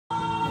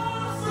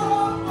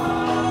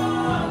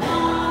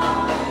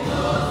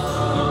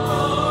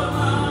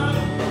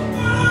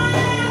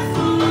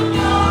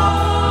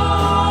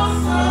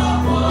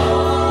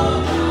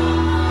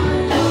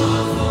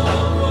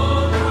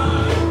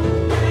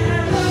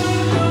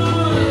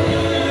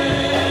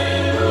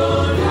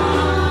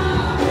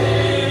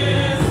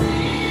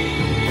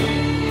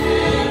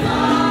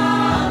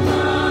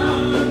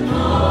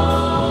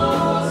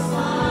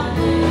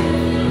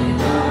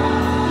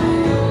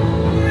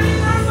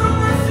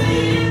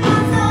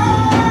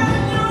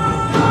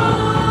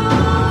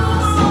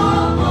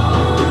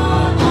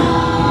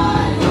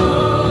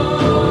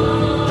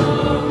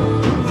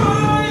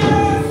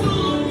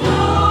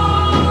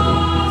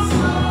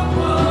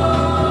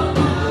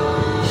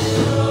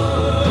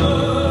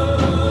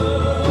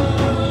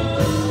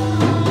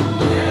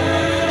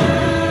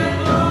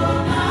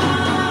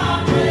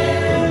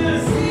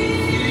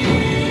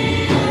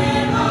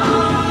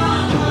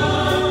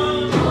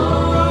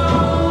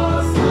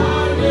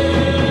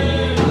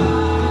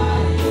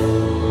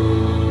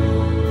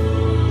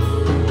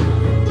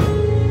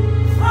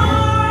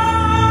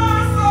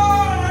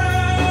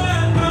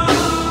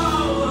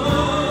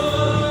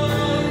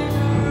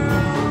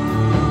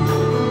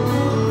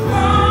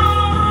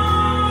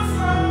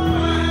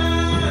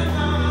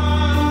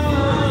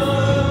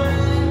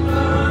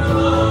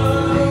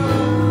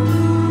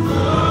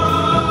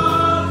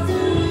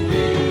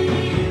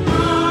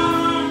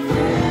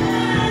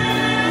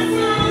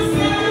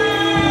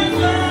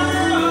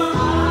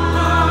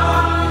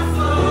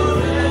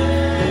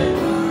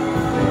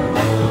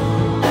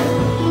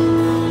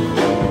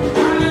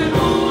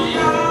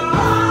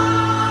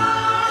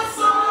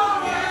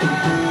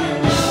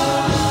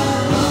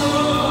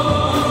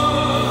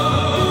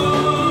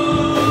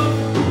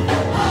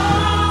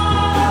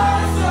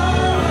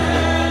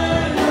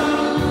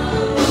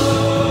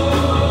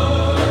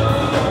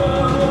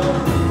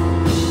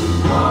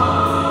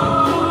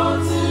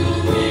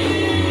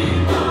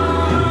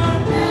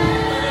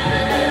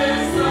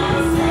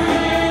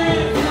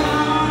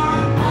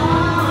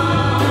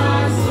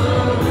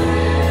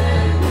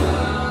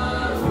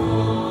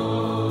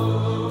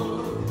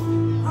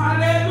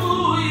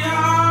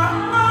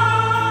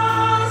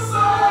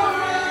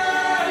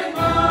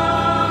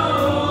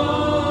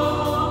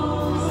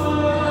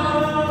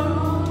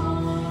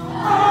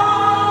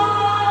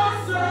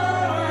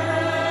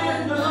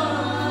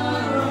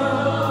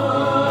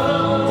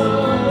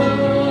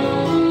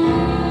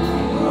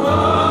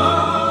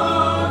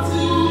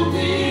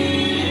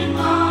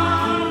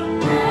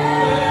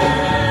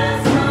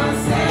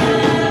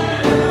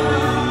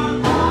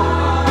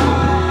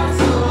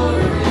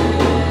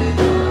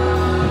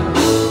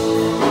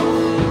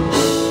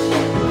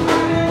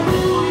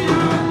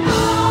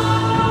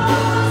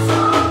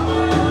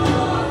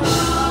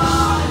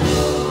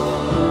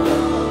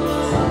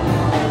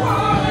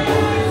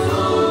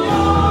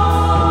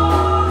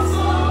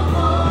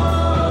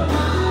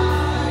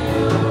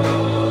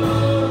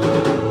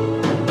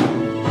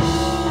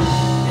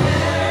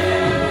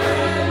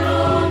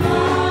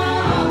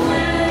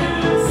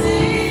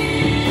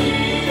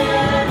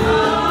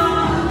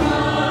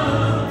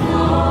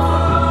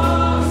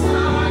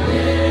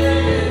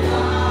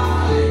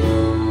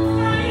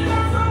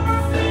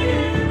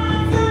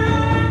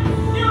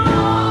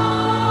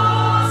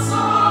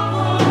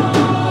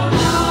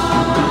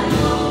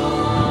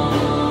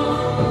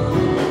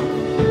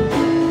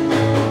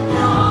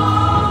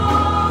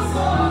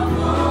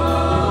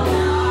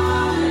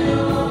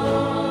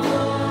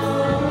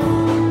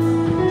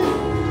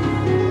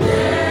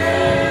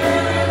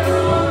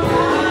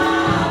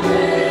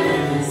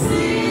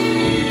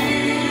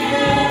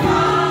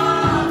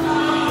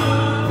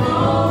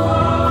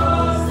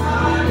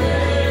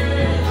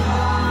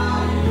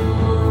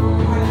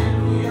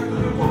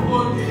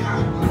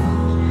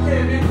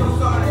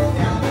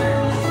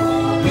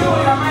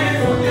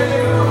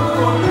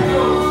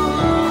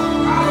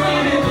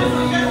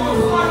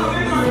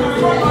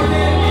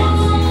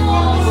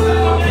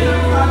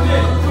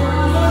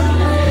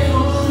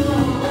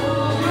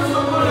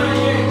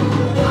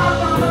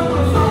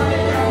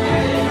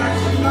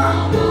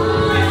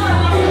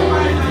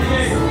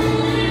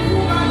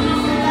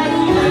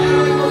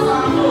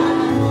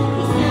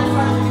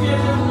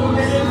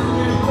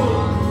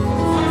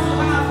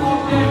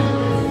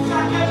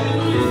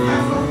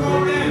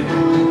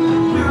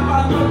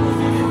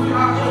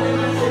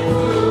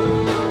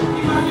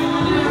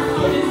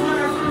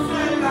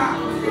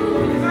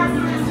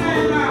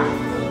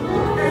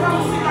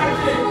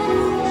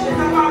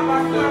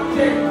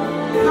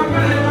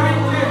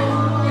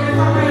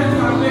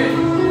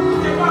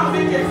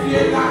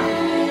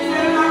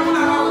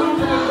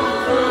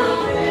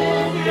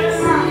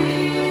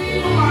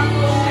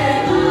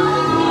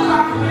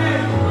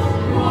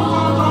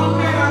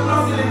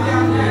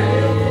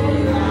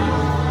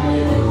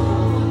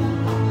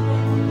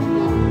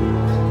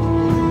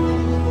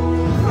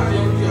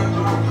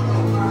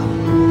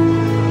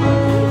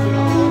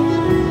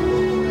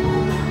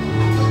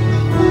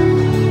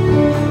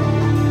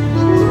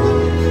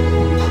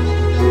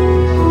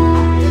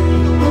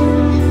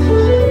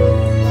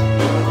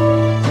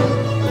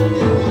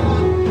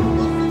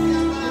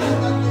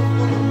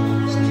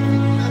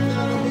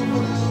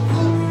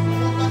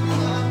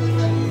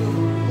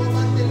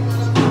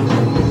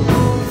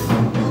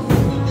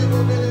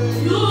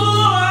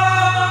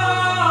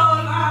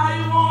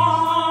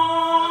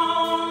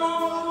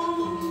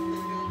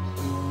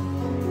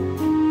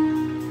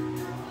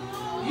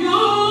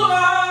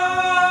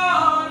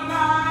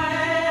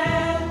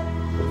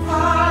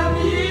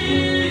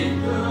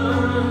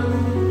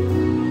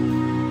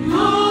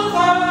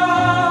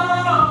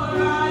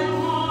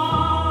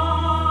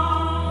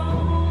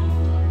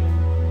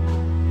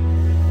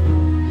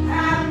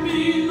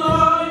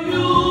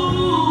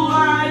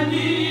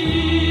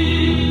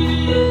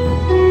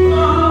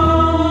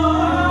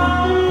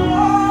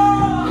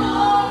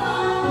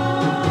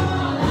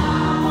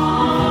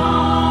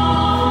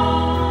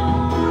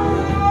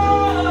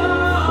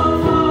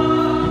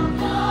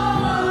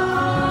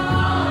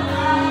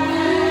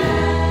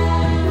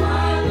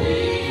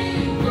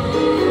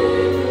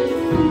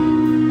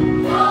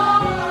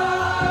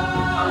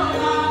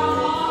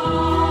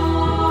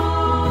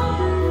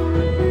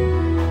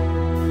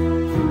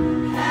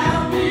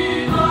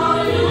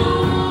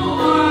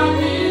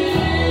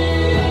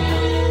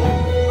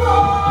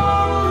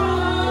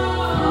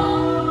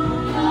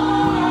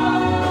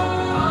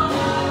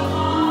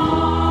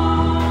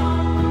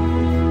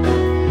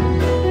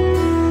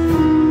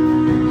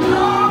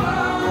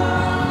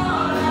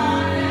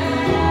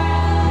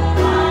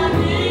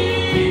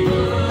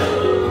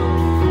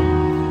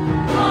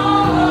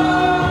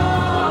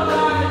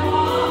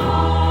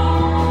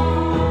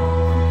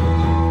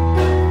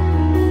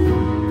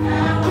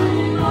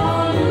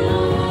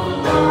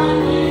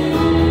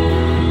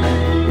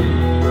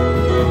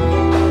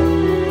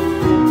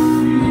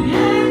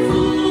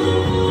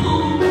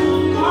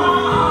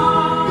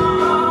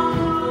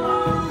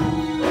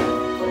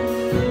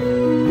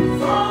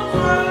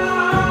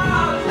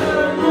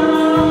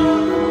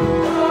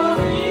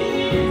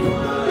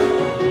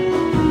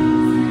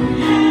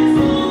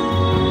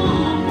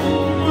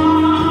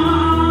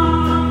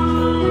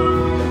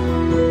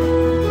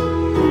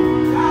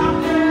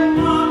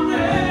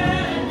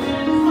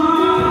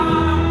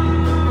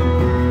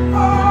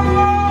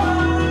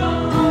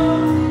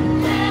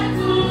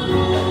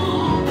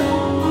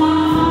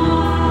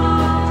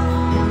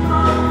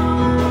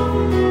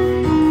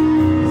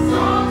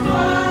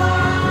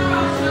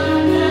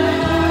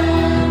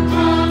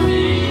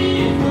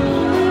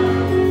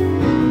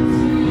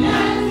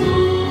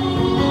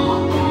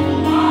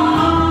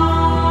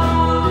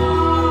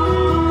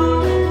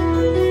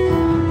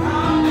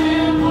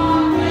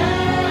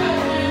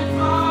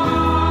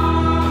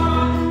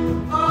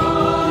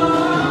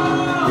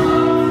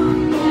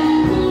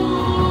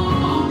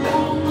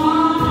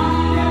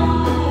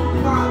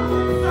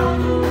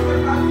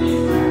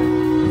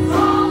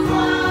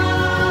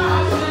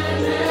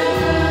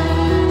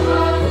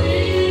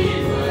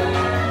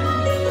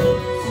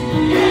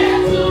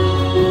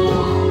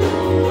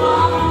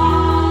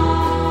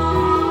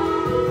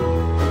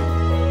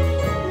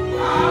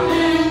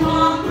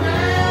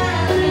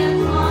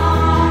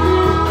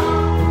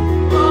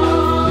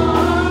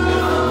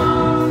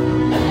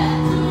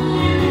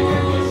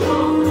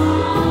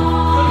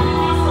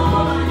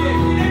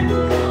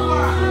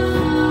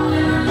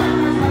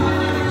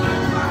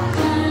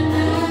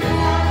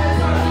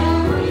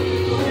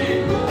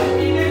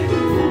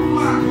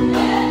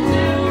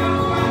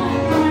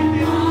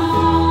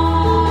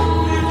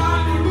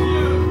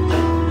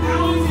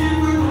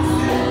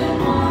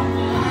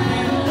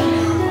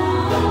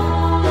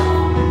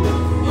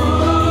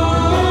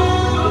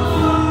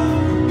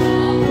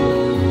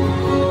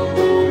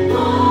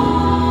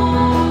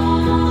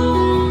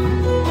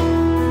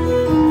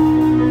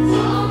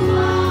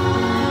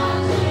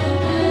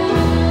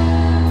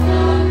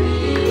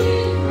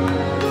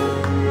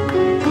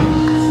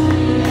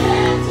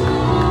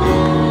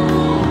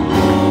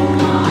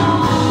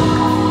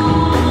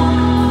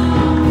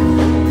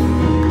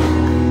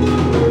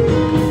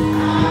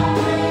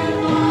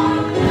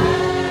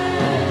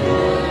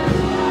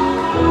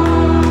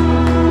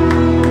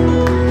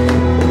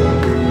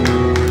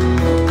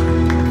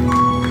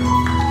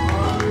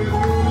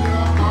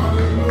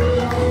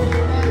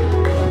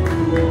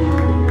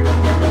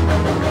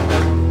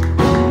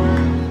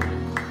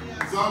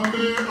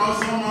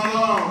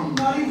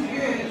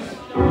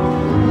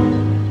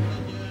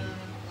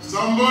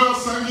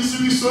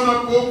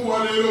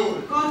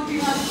God who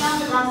has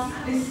gathered us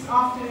this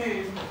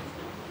afternoon.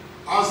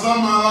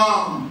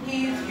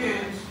 He is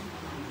good.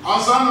 He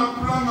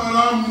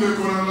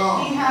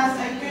has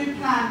a good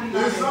plan,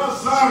 beloved.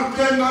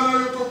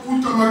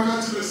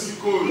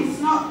 It's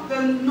not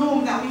the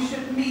norm that we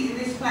should meet in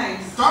this place.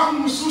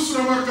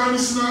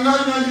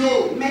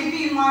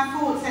 Maybe in my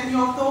thoughts and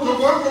your thoughts,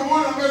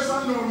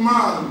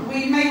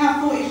 we may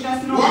have thought it's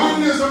just normal.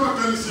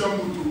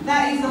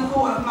 That is the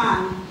thought of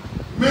man.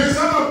 But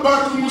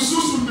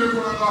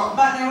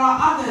there are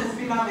others,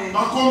 beloved,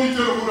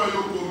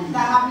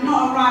 that have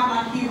not arrived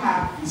like you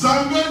have.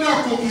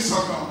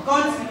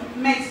 God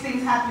makes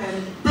things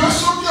happen.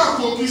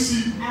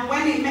 And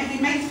when He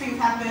makes things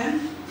happen,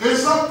 it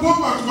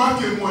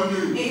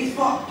is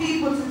for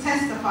people to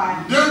testify.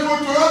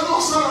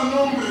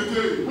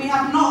 We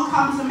have not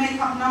come to make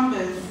up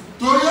numbers.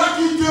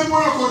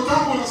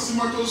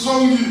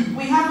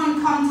 We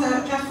haven't come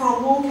to just for a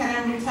walk and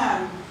then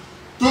return.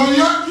 We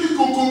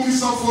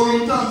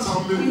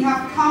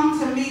have come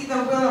to meet the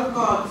will of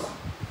God.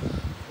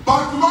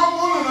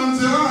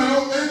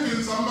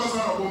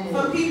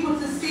 For people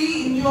to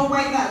see in your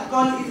way that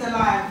God is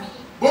alive.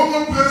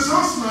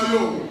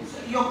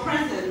 Your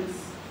presence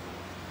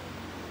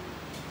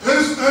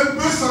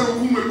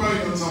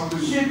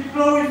should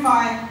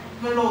glorify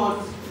the Lord.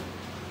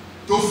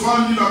 You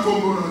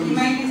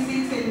may be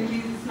seated in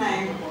Jesus'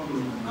 name.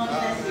 God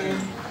bless you.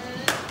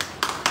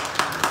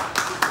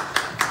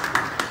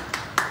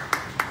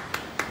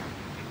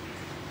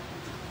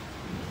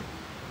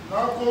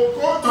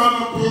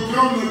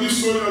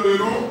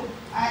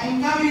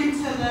 In going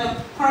to the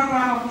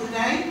program of the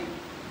day,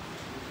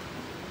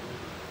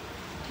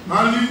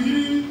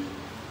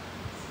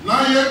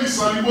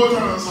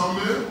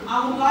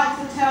 I would like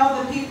to tell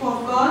the people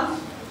of God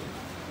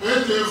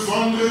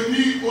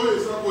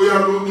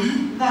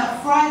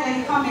that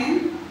Friday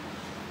coming,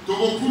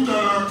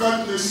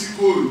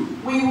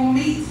 we will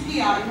meet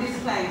here in this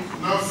place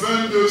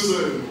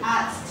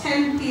at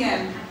 10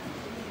 p.m.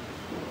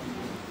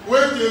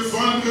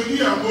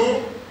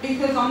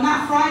 Because on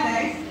that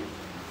Friday,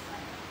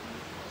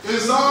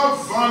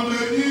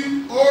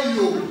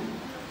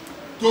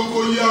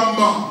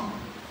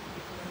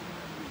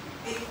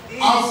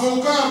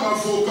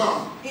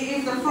 it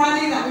is the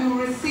Friday that we will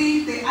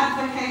receive the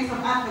advocates of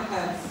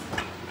advocates.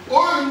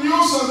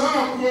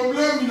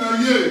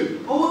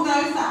 All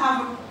those that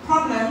have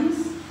problems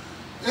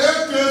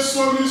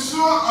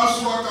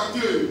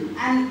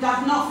and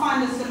does not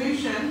find a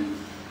solution,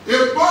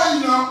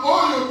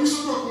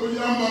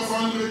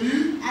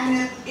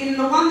 and in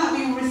the one that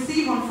we will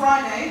receive on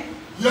Friday,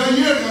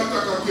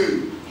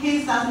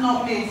 his does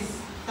not miss.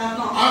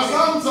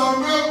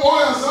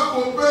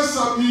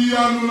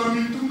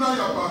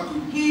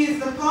 He is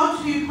the God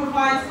who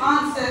provides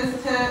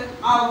answers to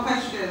our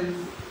questions.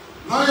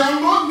 That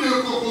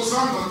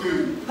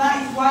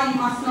is why you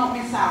must not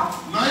miss out.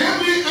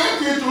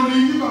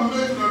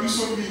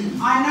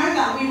 I know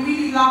that we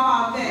really love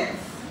our beds.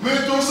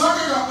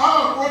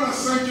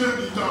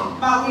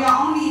 But we are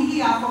only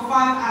here for 5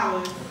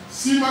 hours.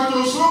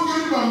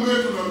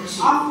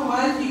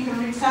 Afterwards, you can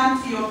return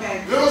to your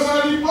bed.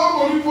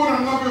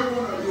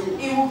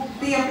 It will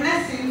be a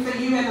blessing for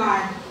you and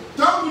I.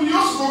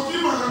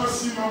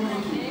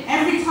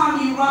 Every time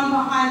you run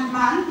behind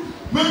man,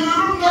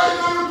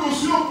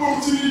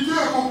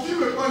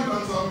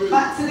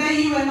 but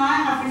today you and I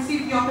have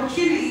received the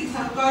opportunity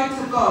to go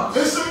to God.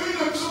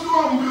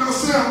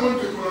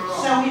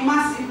 So we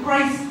must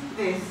embrace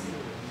this.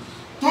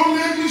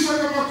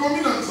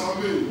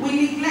 We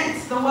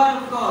neglect the word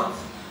of God.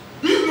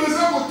 The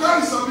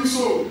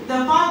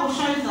Bible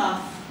shows us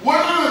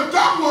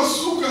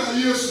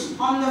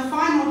on the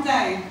final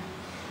day,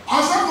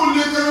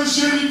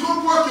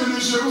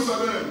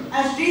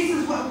 as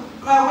Jesus went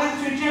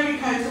through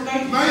Jericho to go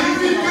to Jerusalem,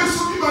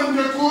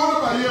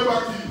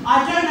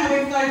 I don't know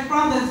if those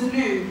brothers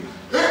knew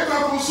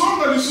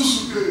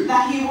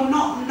that he will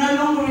no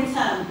longer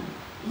return.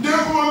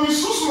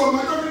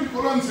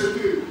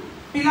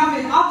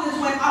 Beloved, others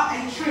went up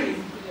a tree.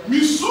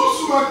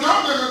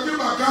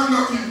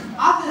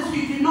 Others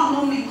who do not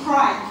normally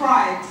cry,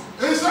 cried.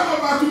 There's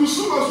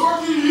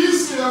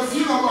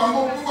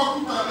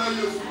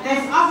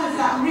others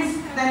that risk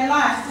their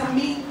lives to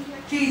meet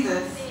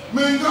Jesus.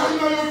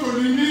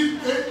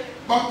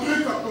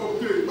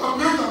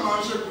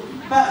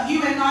 But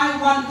you and I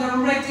want the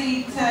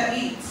ready to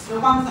eat, the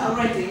ones that are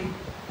ready.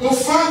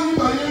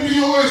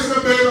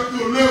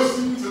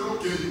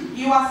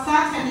 You are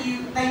sat and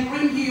they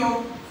bring you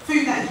your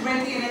food that is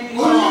ready and then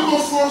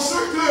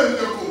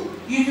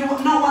you do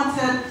not want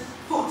to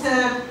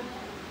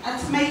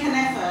make an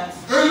effort.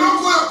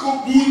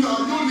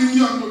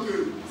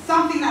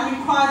 Something that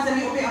requires a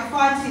little bit of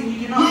fighting, you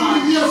do not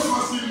want.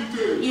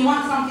 You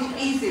want something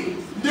easy.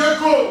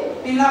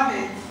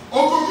 Beloved,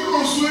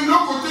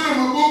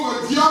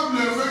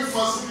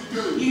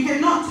 you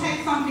cannot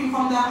take something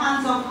from the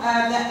hands of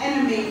the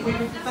enemy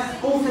with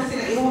all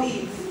facility, all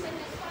ease.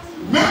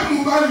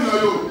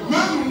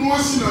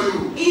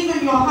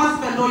 Even your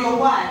husband or your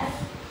wife,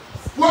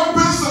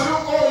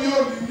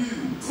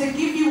 To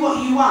give you what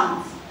you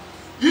want.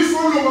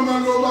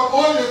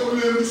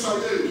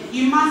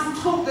 You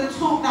must talk the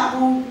talk that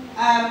will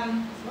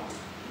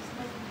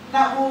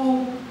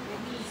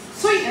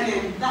sweeten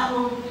him, that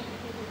will,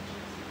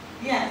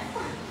 yes.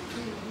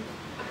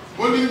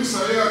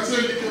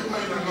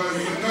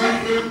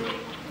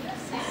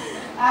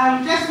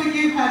 Just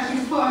forgive her,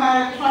 she's put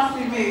her trust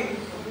in me.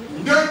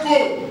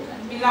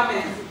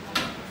 Beloved,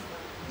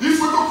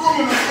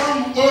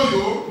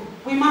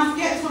 we must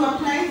get to a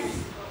place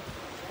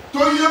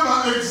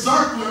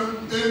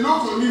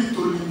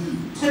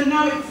to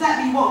know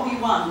exactly what we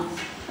want.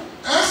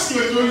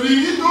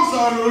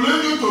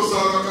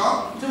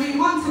 Do we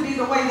want to be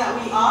the way that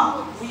we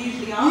are? We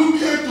usually are.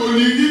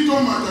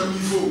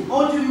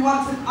 Or do we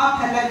want to up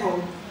a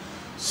level?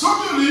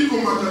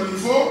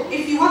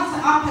 If you want to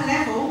up a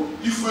level,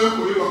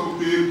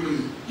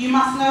 you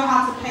must know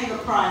how to pay the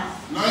price.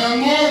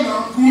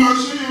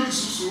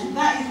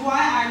 That is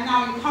why I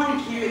now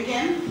encourage you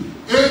again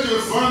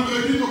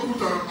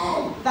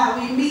that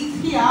we meet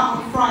here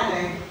on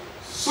Friday.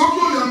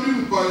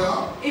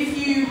 If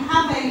you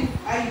have a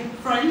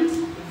friend,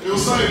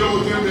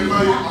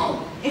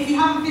 if you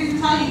have a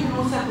visitor, you can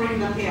also bring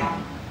them here.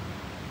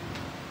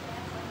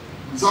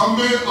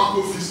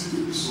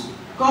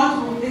 God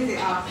will visit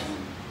us.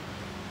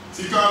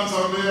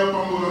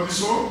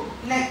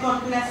 Let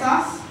God bless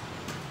us.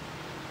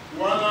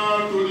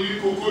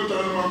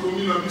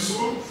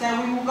 So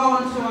we will go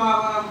on to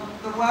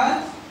the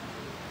word.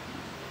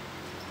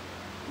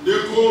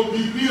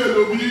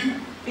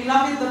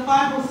 Beloved, the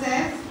Bible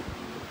says,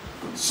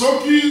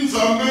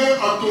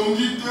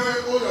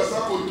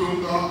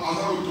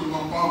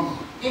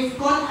 if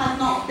God has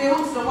not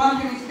built, the one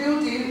who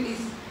is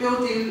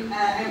building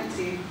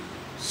empty.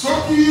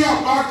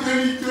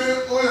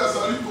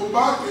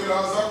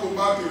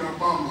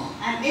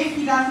 And if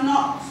he does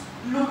not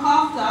look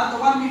after,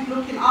 the one who's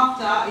looking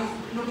after is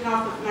looking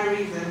after for no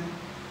reason.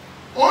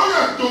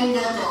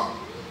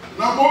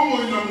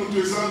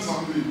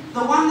 The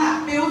one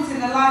that builds in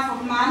the life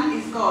of man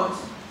is God.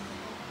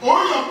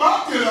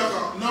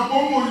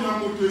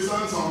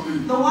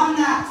 The one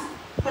that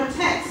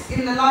protects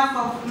in the life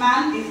of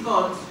man is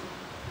God.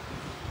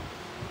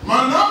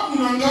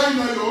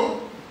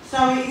 So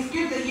it is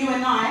good that you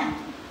and I,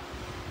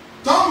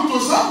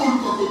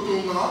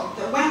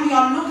 that when we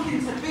are looking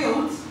to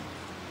build,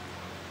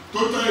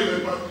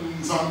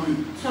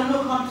 to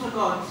look unto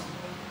God.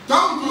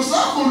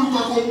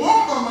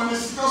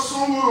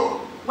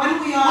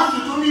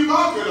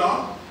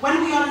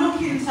 When we are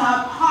looking to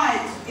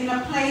hide in a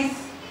place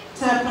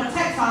to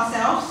protect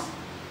ourselves,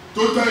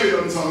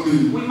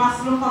 we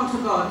must look unto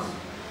God.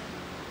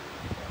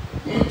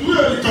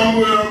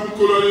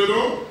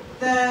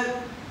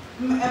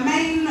 The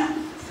main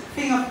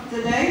thing of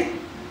the day,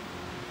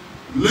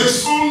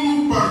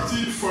 laissons-nous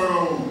partir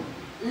Pharaon.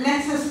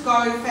 Let us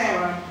go,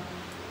 Pharaoh.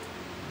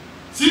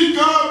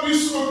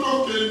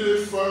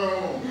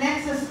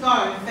 Let us go,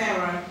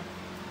 Pharaoh.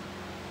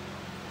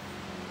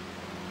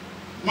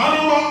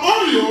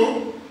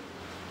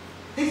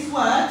 This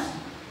word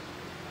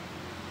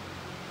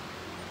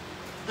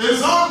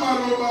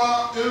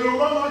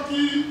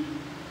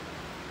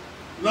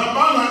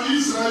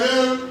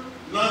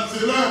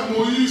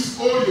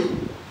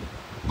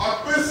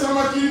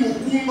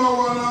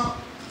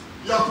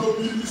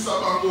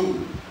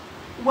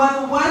were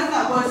the words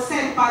that were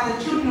said by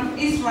the children of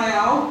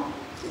Israel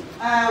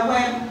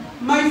when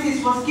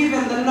Moses was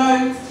given the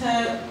load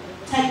to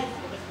take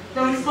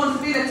the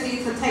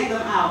responsibility to take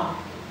them out.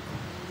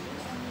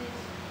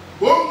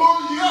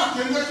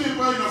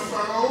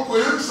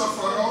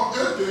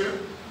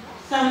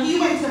 So he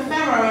went to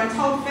Pharaoh and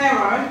told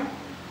Pharaoh,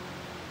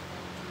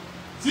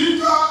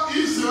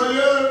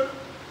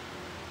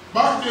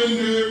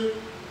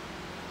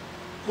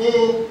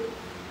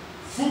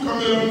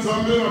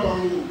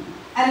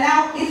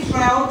 allow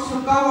Israel to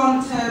go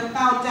on to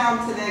bow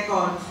down to their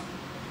God.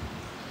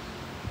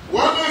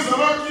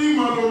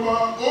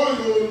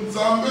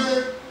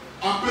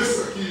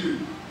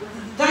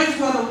 Those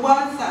were the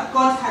words that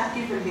God had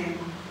given him.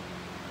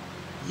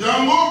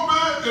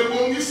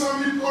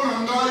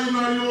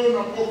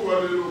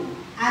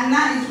 And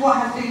that is what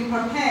has been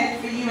prepared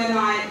for you and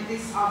I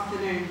this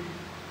afternoon.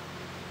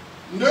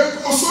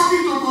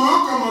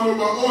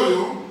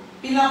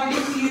 Beloved,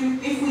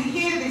 if we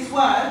hear these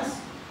words,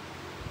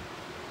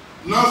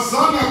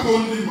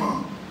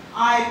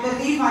 I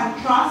believe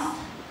and trust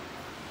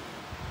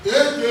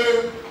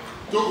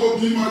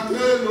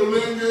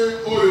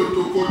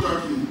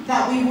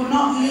that we will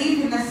not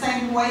leave in the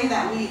same way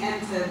that we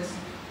entered.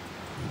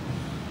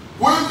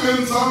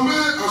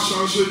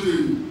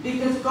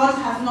 Because God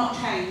has not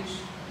changed.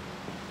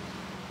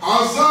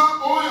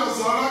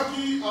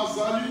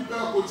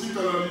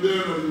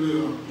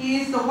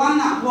 He is the one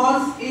that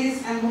was,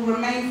 is, and will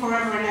remain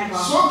forever and ever.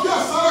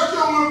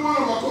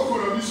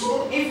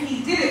 If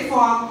he did it for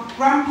our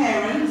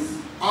grandparents,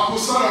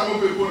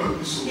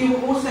 he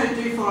will also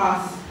do for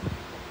us.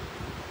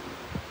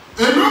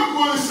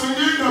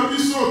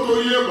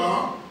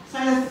 So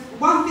there's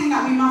one thing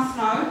that we must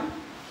know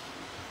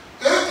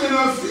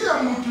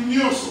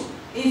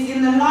is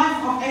in the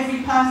life of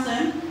every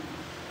person,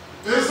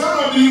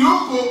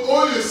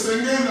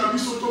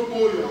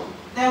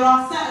 there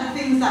are certain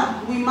things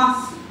that we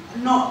must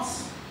not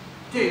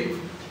do.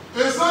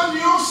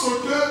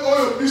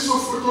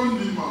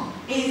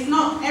 It is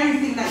not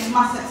everything that you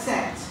must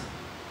accept.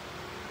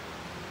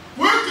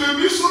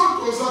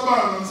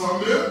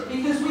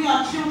 Because we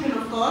are children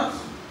of God.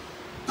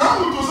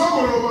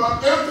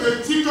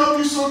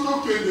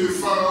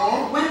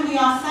 When we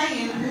are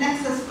saying,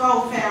 let us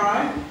go,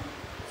 Pharaoh,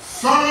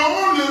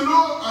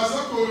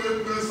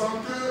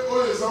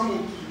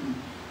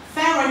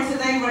 Pharaoh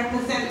today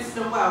represents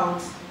the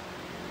world.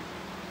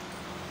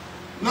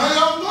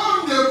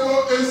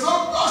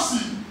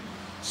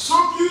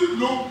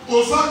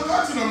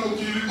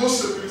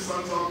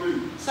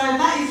 So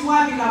that is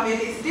why, beloved,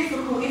 it's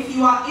difficult if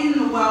you are in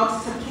the world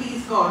to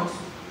please God.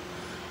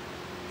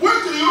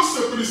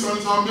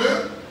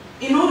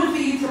 In order for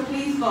you to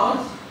please God,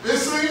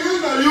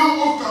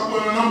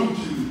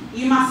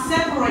 you must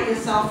separate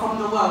yourself from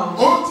the world.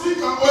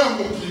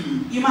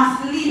 You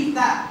must leave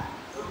that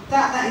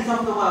is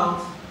of the world.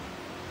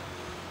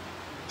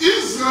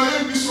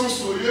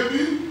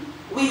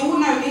 We all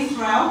know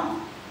Israel.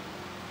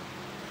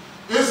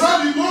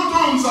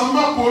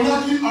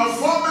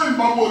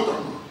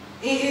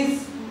 It is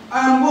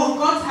what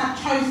God had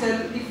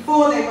chosen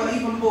before they were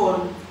even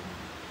born.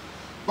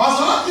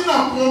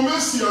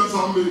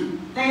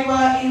 They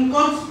were in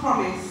God's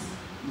promise.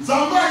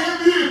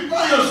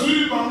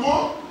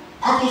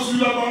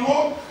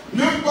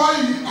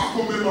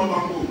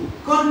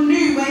 God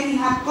knew where He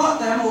had got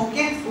them, or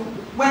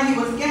where He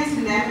was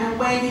getting them, and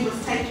where He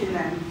was taking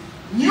them.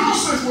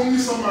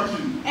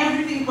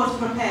 Everything was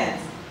prepared.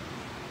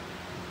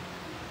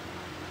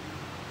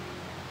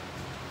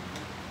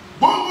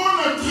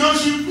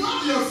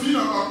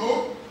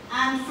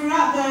 And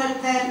throughout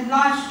their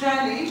life's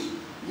journey,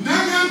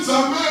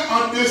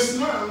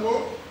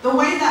 the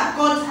way that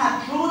God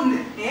had drawn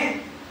it,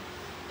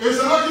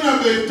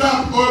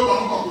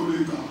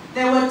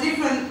 there were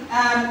different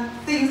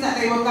things that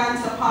they were going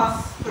to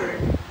pass through.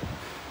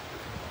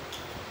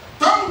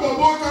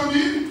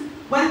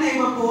 When they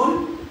were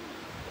born,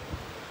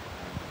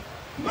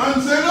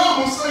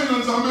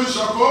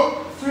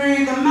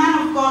 through the man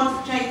of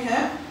God,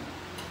 Jacob,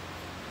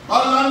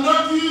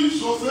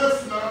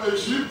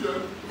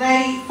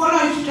 they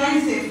followed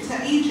Joseph to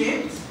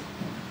Egypt.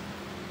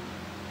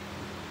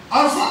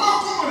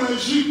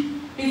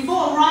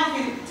 Before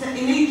arriving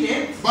in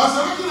Egypt,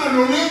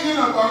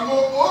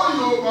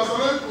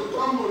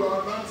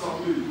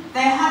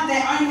 they had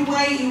their own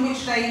way in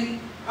which they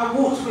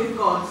walked with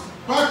God.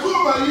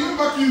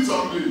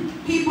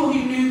 People who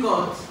knew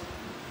God.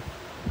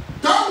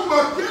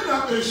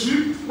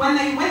 When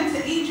they went to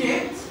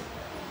Egypt,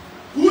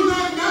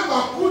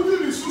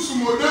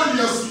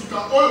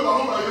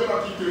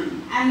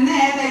 and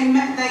there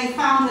they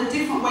found a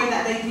different way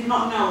that they did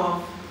not know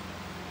of.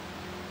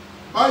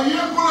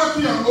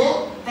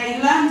 They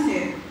learned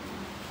it,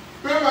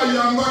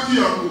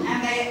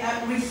 and they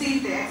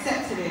received it,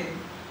 accepted it.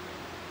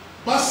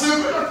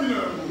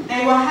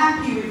 They were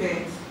happy with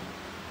it.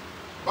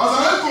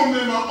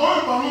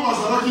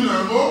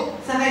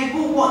 So they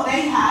bought what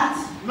they had,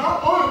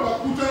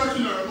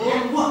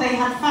 and what they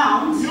had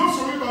found,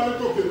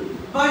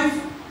 both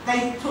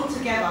they took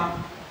together.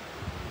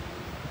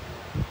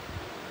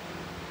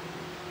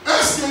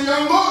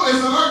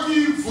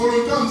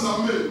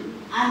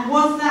 And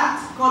was that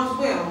God's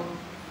will?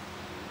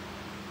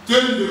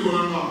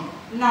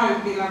 No,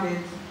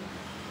 beloved.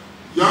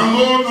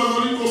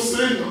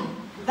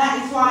 That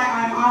is why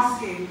I am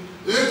asking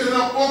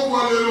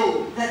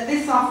that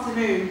this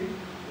afternoon,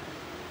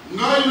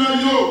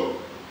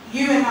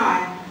 you and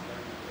I,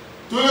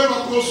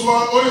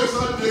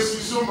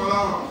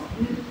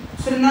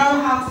 to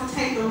know how to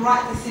take the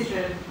right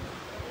decision.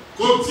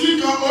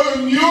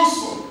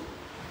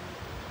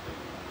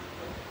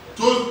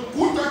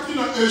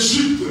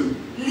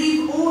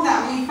 Leave all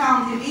that we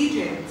found in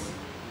Egypt.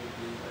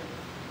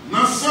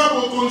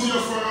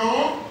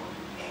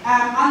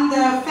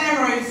 Under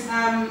Pharaoh's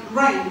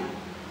reign.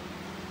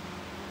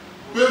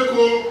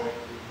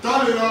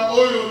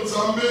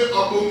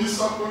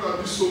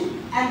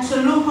 And to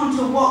look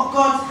onto what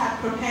God had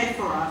prepared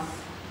for us.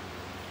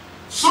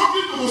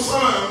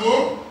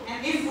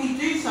 And if we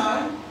do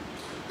so,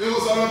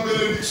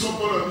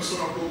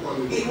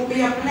 it will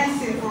be a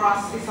blessing for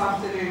us this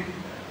afternoon.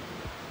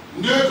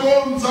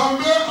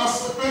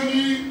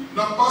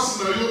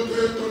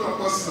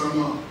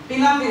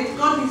 Beloved,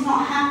 God is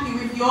not happy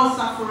with your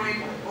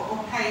suffering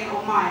or pain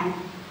or mine.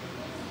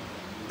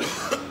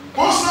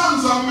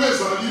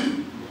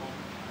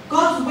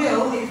 God's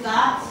will is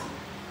that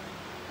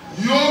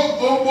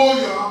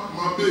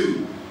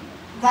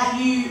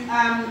you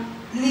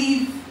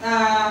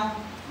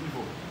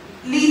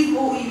leave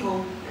all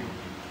evil.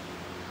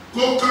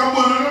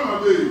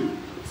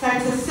 So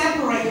to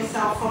separate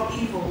yourself from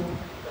evil.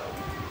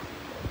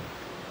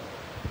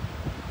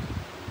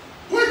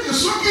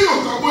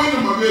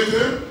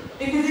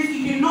 Because if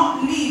you do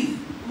not leave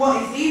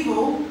what is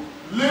evil,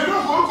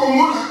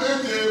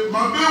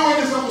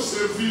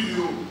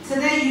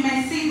 today you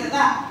may see that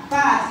that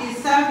bad is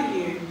serving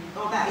you,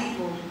 or that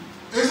evil.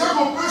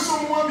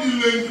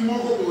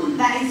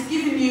 That is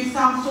giving you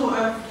some sort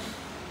of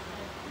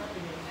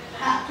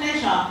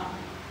pleasure.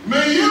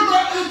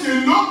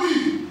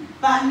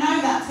 But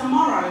know that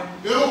tomorrow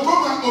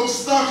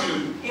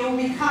it will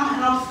become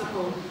an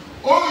obstacle.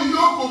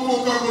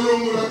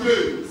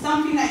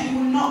 Something that you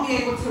will not be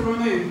able to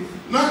remove.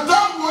 And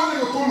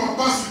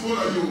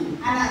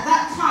at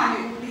that time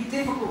it will be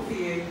difficult for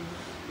you.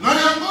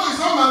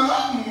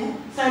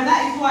 So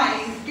that is why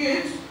it is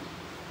good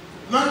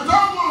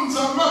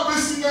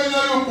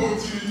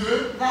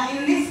that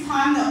in this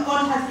time that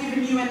God has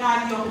given you and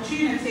I the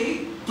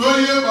opportunity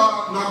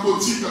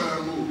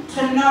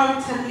to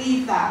know to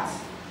leave that.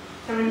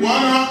 To remove it.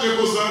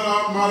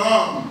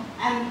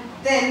 And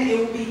then it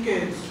will be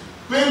good.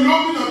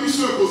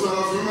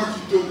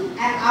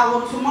 And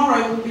our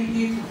tomorrow will be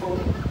beautiful.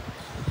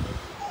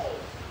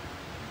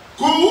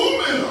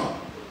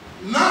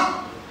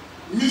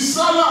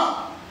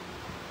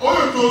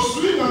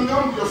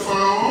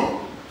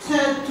 To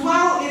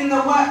dwell in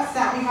the works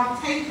that we have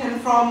taken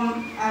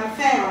from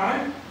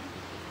Pharaoh.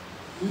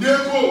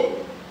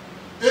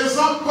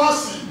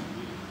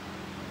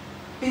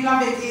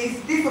 Beloved, it is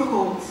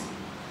difficult.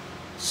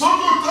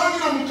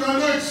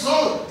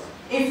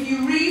 If you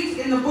read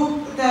in the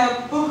book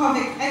of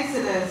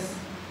Exodus,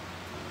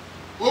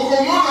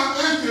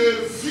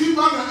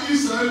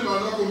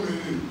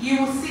 you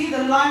will see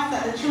the life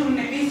that the children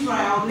of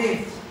Israel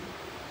lived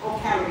or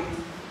carried.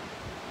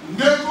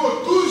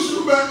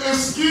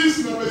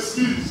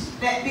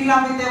 That,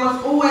 beloved, there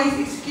was always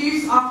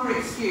excuse after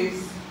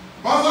excuse.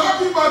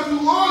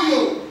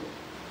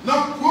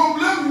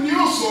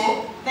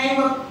 They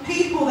were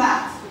people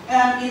that,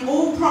 in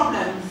all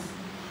problems,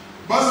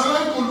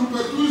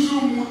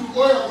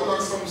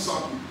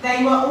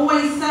 they were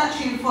always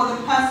searching for the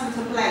person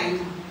to blame.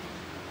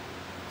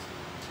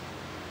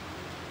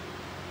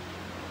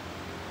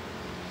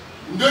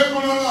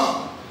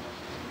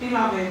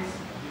 Beloved,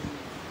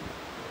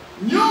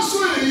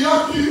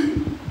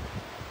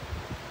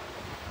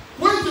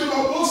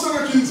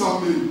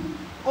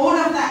 all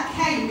of that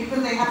came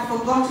because they had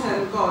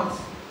forgotten God.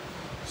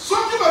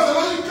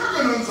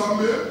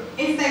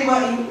 If they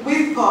were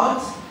with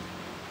God,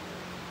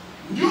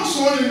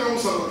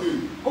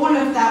 all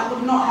of that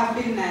would not have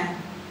been there.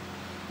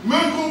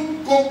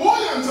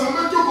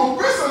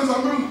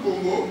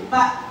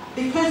 But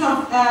because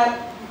of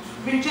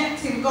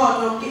rejecting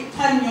God or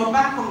turning your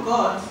back on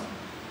God,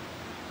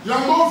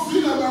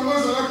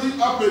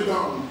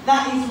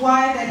 that is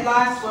why their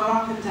lives were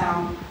up and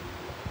down.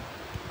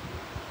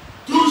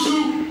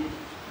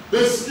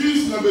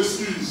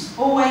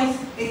 Always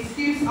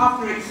excuse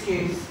after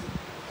excuse.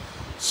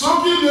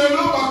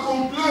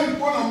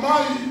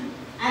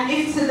 And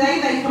if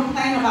today they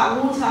complain about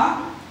water,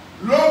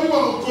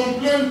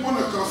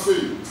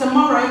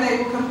 tomorrow they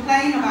will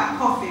complain about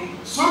coffee.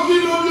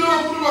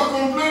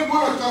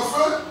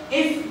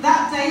 If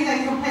that day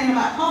they complain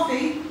about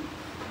coffee,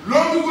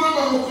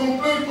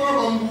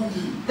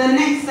 the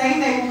next day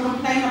they will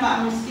complain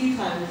about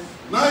mosquitoes.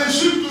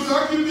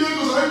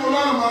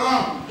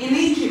 In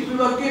Egypt we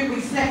were good,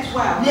 we slept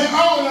well.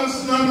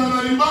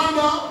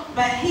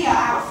 But here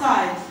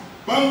outside,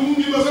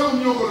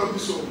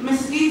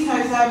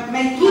 mosquitoes are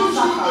making us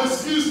suffer.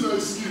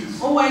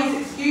 Always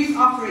excuse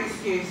after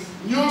excuse.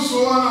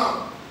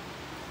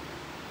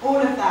 All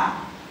of that.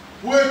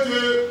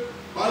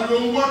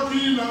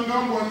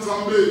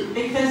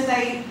 Because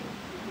they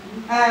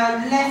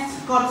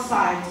left God's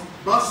side.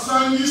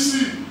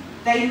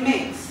 They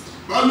mixed.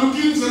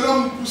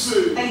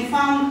 They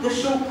found the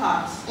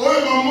shortcut.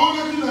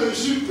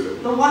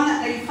 The one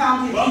that they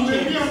found in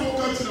Egypt.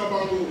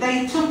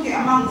 They took it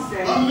amongst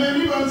them.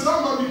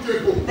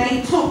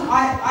 They took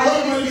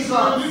idols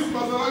gods.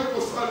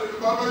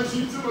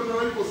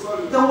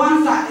 The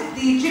ones that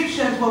the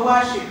Egyptians were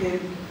worshipping.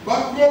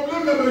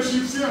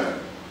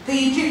 The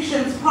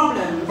Egyptians'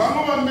 problem,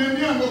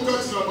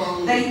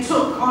 they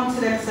took onto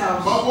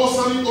themselves.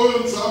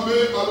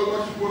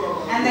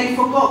 And they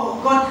forgot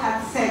what God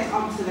had said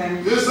unto them.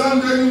 It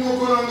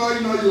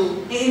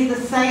is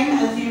the same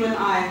as you and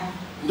I.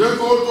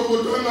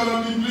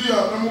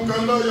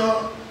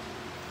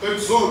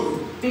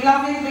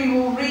 Beloved, we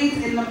will read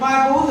in the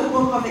Bible, the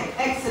book of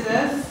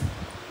Exodus,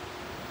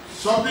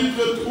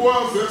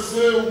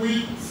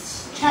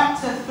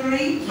 chapter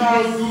 3,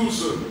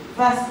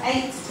 verse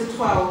 8 to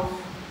 12.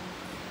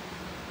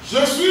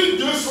 Je suis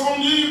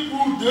descendu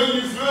pour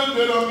délivrer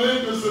de la main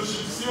des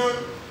Égyptiens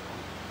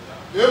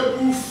et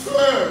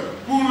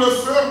pour le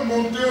faire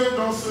monter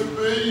dans ce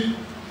pays,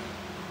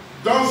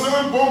 dans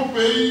un bon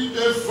pays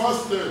et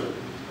vaste,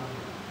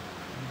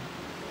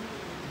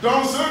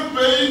 dans un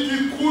pays qui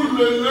coule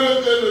le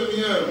lait et le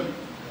miel,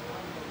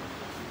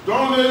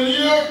 dans les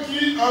lieux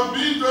qui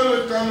habitent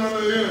les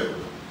Cananéens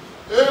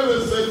et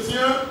les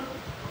Héthiens,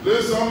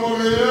 les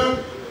Amoréens,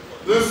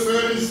 les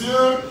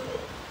Phérésiens,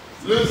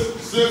 les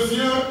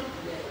Zéviens,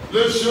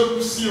 les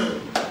Jébusiens.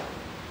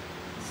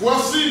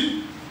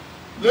 Voici,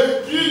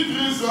 les cris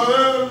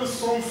d'Israël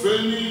sont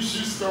venus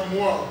jusqu'à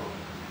moi,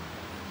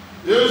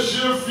 et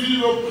j'ai vu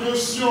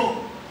l'oppression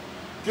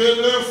que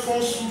les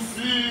font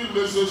souffrir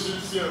les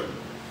Égyptiens.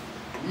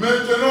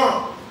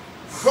 Maintenant,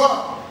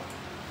 va,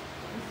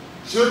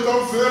 je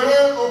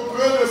t'enverrai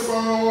auprès de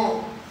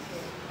Pharaon,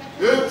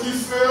 et tu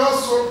feras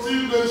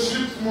sortir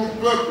d'Égypte mon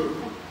peuple,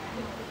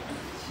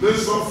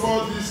 les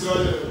enfants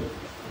d'Israël.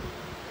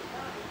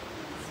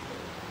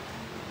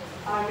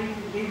 I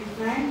read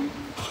the name.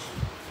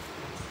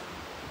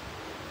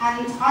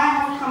 And I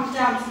have come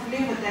down to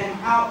deliver them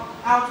out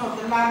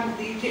of the land of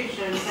the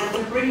Egyptians, and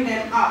to bring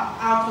them up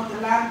out of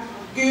the land,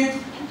 good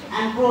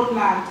and broad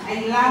land,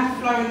 a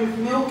land flowing with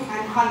milk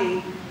and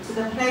honey, to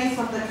the place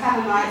of the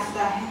Canaanites,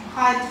 the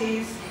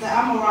Hittites, the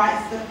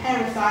Amorites, the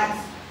Perizzites,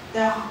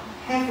 the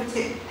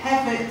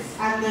Hivites,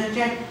 and the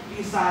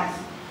Jebusites.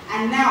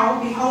 And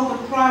now, behold,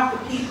 the cry of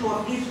the people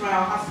of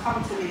Israel has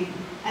come to me,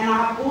 and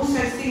I have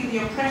also seen the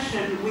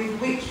oppression with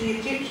which the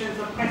Egyptians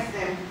oppressed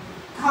them.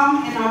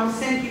 Come, and I will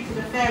send you to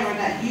the Pharaoh,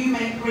 that you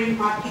may bring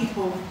my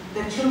people,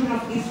 the children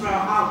of Israel,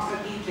 out of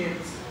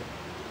Egypt.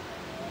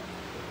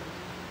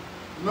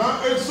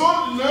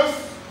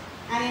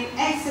 And in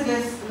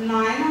Exodus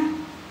 9,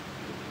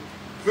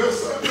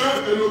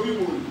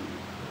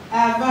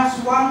 verse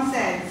 1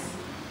 says,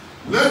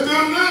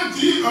 L'Éternel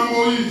dit à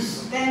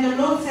Moïse, then the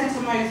Lord said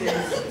to Moses,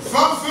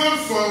 va vers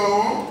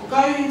Pharaon,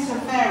 go into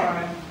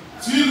Pharaoh,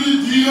 tu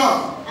lui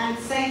diras, and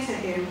say to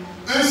him,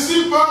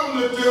 ainsi parle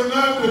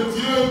l'Éternel, le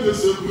Dieu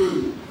des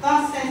Hébreux.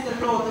 thus says the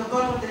Lord, the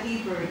God of the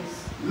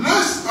Hebrews,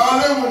 laisse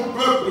aller mon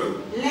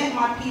peuple, let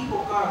my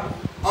people go,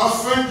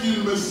 afin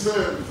qu'ils me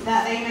servent.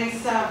 that they may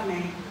serve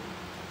me.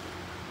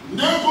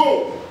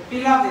 Ndeko,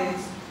 Beloved,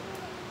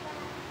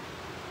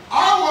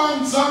 awa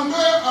Nzambe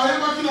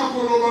ayebaki na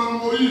koloba na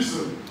Moïse.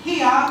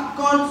 here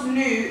God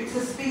knew to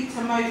speak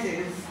to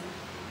Moses,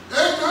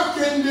 Eka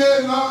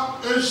kende na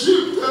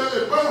Égypte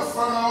et par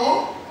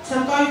Pharaon, to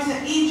go to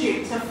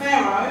Egypt, to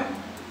Pharaoh,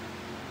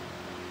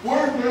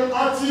 pour que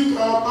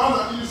atika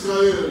bana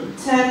Israël.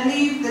 to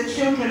leave the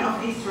children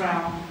of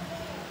Israel.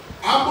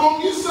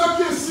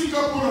 Abongisaki esika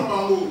mpona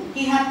bango.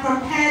 He had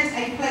prepared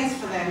a place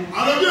for them.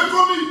 Alobi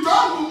ekomi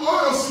ntango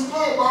oyo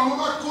sikoyo bango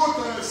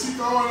bakota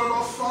esika wana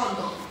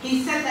bafanda.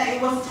 He said that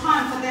it was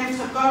time for them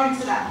to go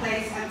into that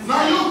place and stay.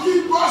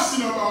 Nayoki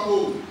pasi na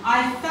bango.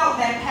 I felt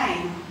their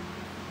pain.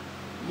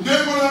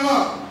 Ndeko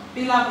nanga,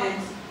 Beloved,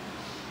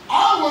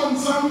 awa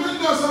Nzambe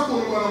nde aza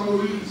koloba na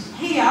Moïse.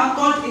 here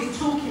God is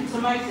talking to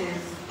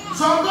Moses.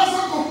 Nzambe aza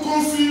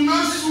kokonfirme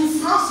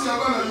souffrance ya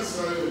bana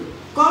Israël.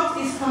 God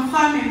is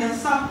confirming the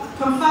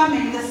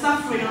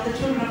suffering of the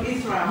children of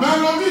Israel.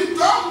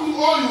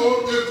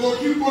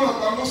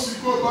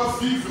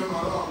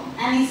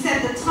 And he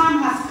said the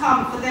time has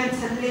come for them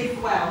to live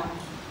well.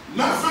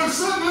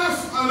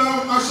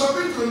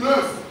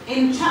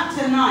 In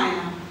chapter 9,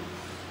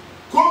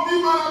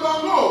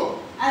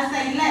 as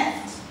they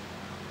left,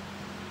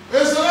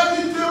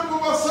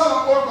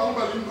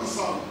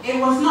 it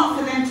was not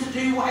for them to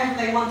do whatever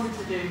they wanted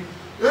to do.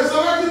 It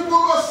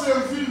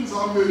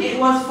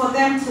was for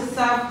them to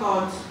serve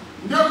God.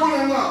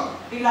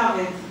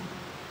 Beloved,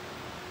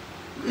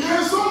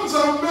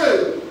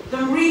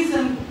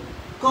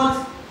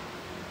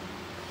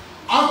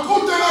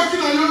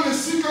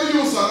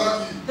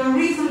 the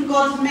reason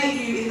God made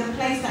you in the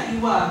place that you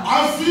were,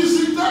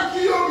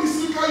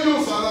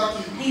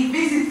 He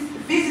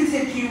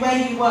visited you where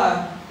you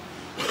were.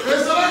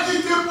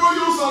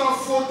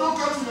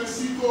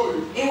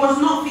 It was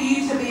not for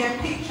you to be a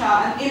picture,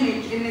 an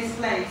image in this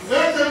place.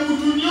 And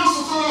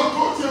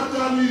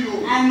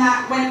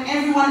that when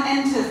everyone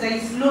enters, they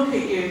look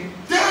at you.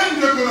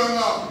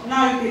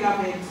 No,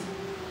 beloved.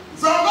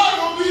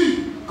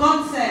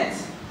 God said,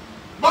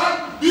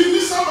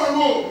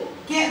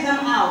 get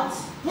them out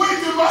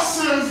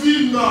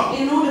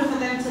in order for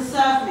them to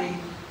serve me.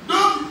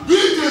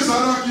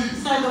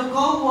 So the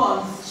goal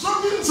was,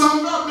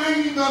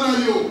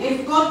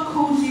 if God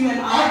calls you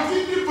and I,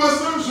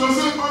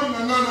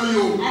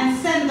 and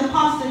send the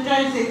Pastor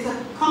Joseph to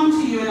come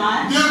to you and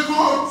I,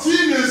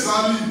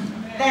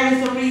 there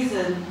is a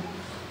reason.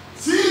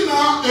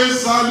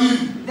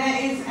 There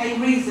is a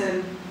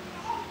reason.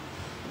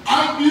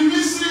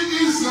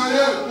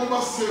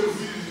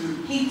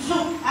 He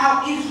took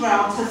out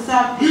Israel to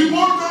serve him.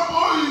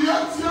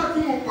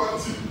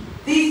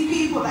 These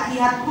people that he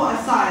had put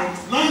aside,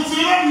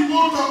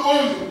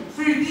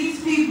 through these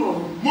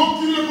people, the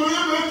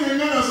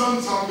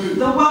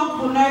world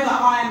will know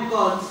that I am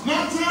God.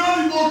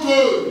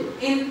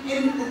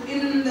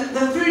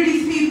 Through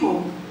these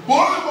people,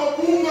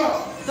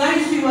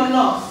 those who are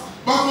lost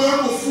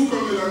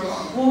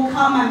will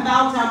come and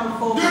bow down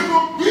before me.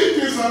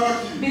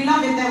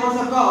 Beloved, there was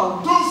a goal.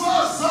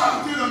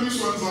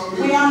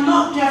 We are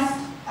not just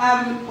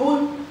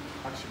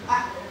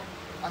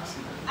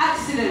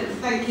accidents,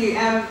 thank you,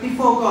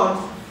 before God.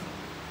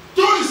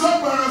 But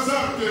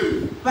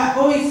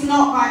it's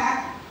not by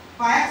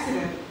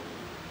accident.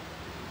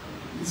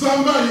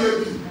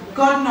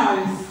 God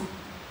knows.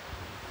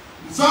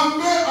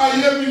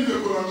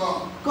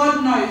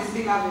 God knows,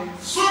 beloved.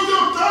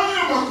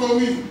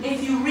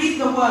 If you read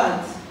the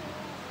word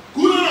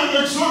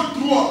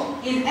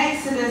in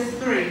Exodus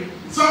 3,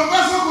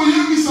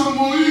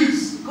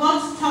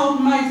 God told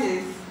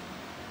Moses,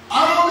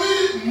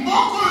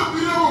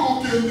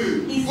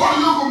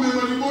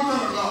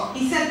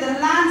 he said, the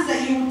lands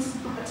that you will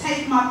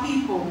take my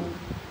people,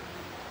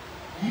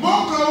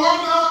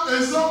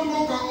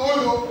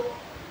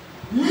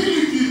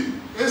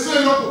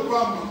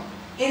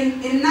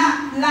 in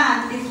that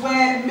land is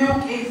where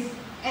milk is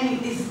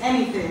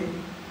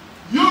anything.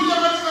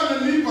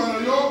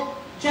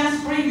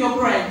 Just bring your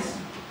bread.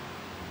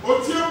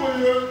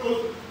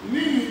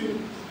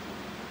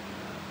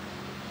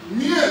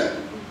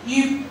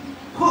 You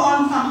put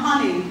on some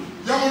honey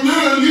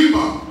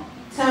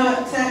to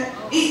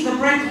eat the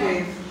bread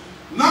with,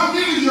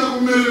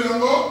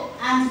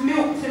 and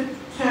milk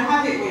to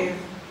have it with.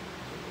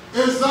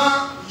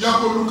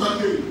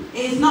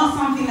 It is not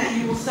something that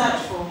you will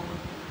search for.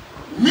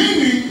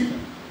 Meaning,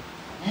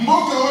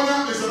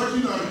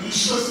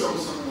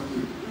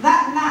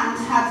 that land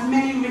had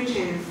many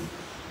riches.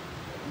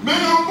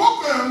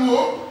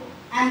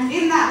 And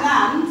in that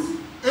land,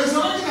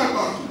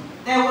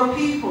 there were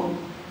people.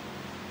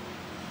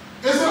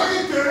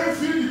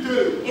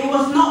 It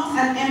was not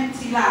an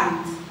empty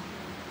land.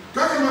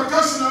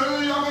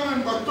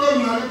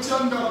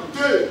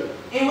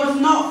 It was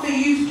not for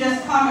you to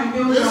just come and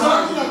build your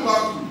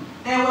home.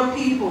 There were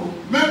people.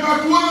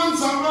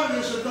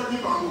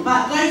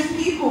 But those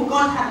people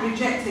God had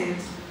rejected.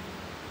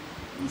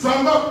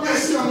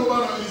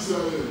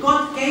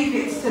 God gave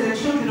it to the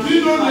children of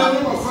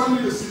Israel.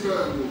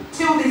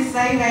 Till this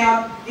day they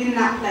are in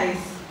that place.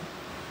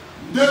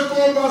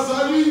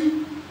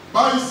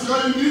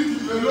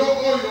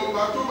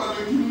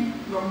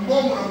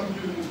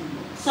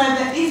 So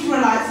the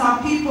Israelites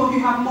are people who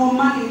have more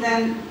money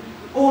than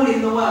all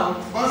in the world.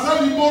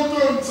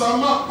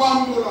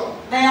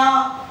 They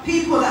are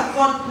people that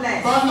God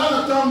blessed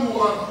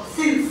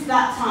since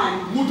that time.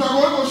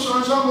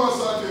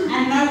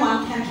 And no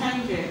one can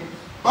change it.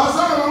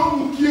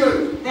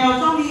 There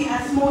was only a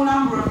small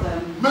number of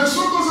them.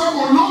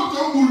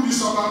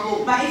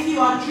 But if you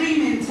are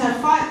dreaming to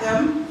fight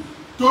them,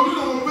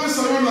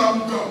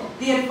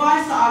 the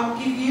advice that I will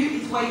give you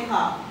is wake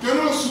up.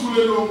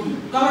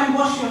 Go and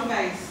wash your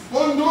face.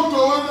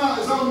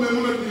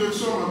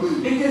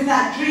 Because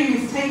that dream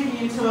is taking you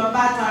into a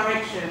bad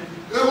direction.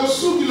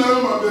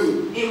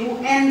 It will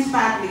end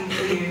badly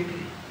for you.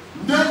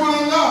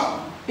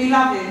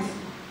 Beloved,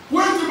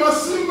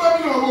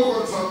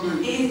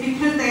 it is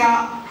because they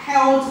are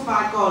held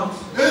by God.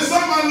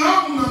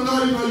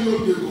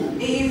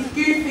 It is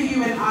good for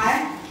you and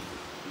I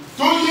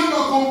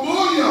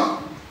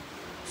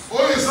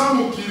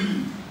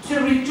to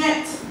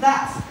reject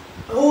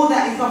all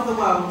that is of the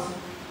world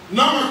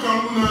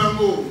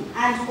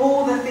and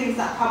all the things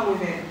that come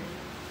with it.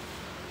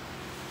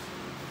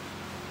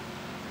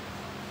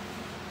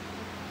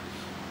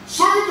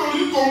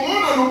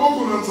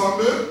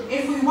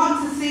 If we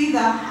want to see the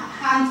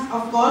hand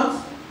of God,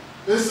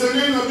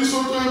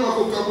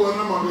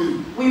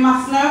 we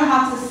must know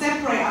how to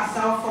separate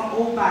ourselves from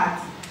all bad.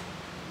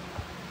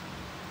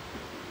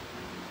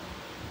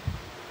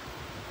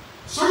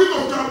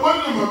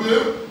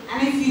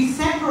 And if you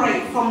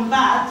separate from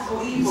bad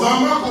or evil,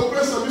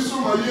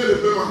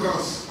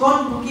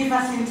 God will give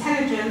us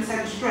intelligence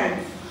and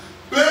strength.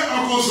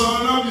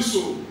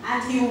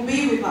 And He will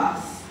be with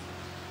us.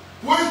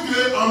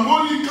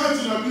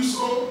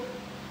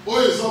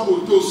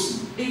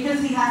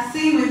 Because He has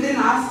seen within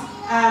us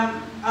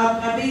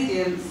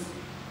obedience.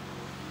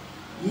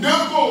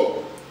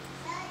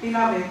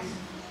 Beloved,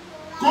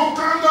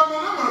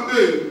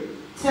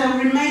 to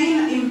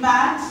remain in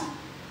bad,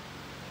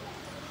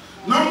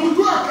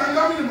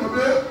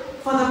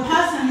 for the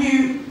person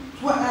who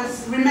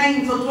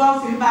remains or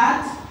dwells in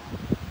bad,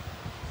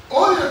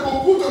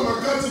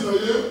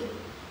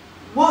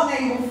 what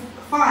they will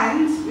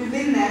find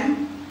within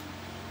them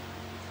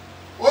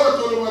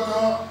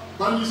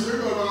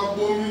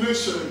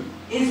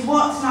is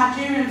what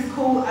Nigerians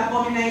call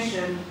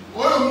abomination.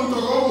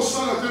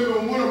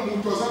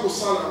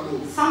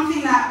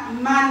 Something that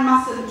man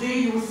mustn't do,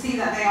 you will see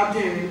that they are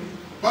doing.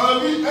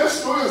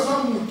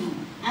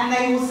 And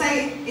they will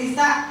say, is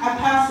that a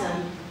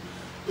person?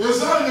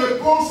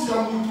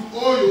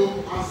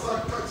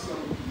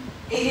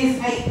 It is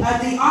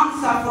the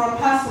answer for a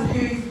person who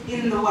is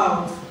in the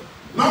world.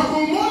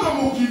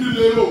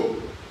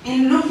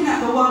 In looking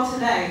at the world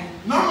today,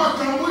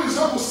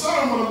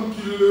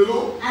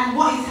 and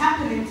what is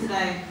happening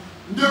today,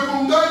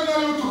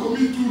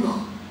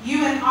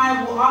 you and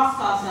I will ask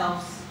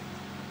ourselves.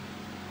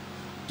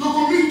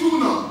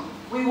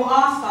 We will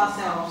ask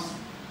ourselves,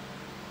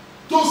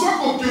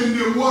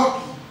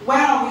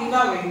 where are we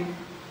going?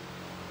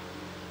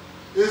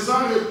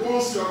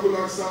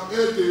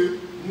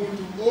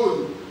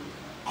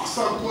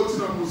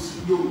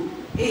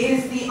 It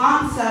is the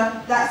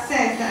answer that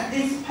says that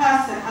this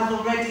person has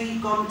already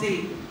gone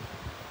deep.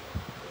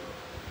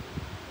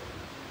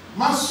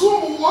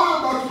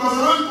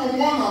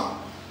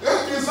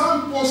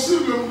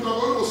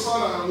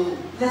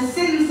 The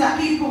sins that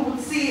people would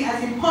see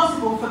as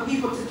impossible for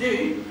people to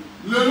do,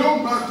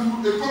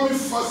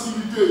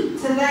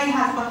 today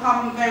has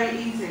become very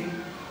easy.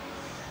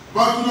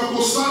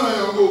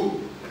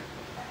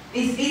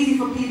 It's easy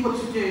for people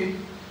to do.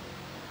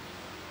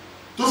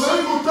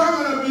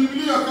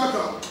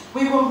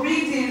 We were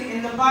reading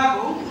in the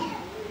Bible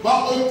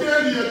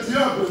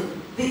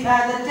the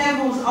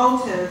devil's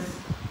altars.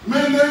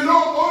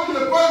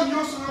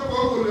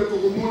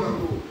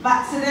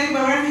 But today,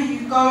 wherever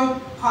you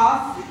go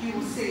past, you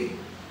will see.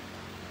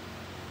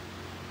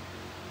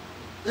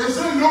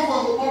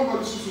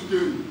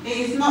 It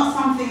is not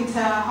something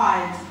to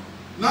hide.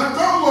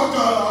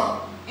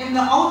 In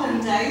the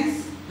olden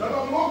days,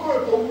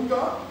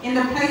 in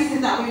the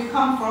places that we've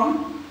come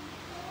from,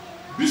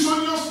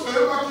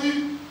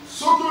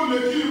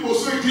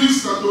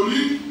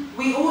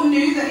 we all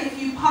knew that if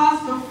you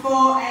passed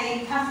before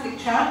a Catholic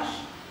church,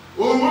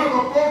 you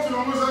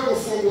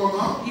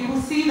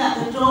will see that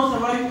the doors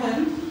are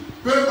open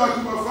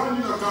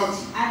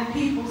and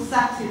people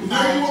sat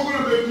inside.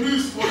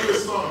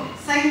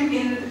 Same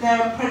in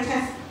the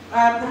Protestant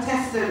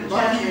churches,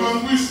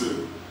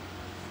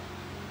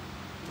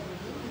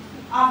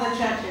 other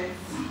churches.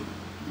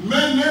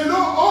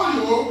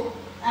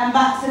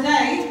 But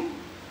today,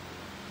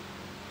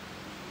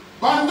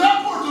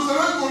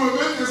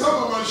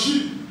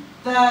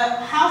 the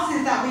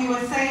houses that we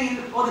were saying,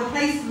 or the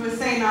places we were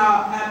saying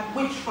are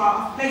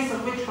witchcraft, place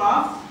of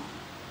witchcraft,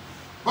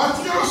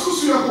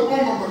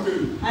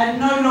 and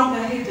no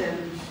longer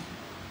hidden.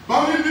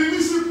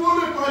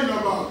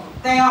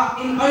 They are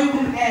in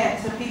open air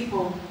to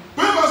people.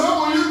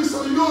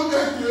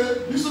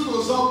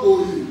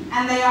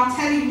 And they are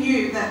telling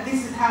you that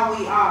this is how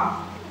we are.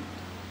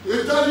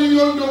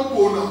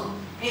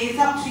 It is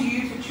up to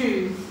you to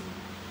choose.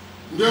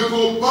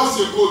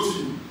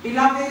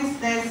 Beloveds,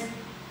 there's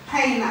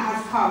pain that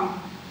has come.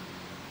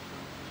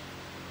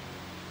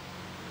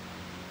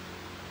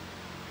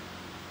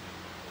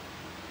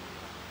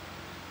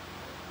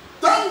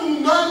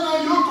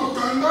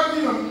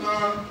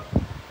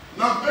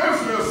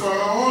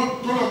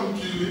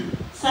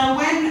 So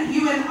when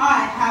you and I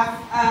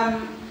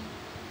have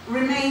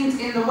remained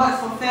in the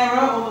works of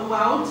Pharaoh or the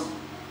world,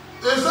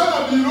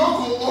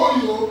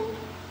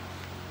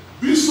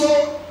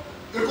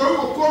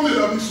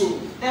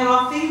 there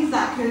are things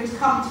that could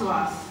come to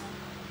us.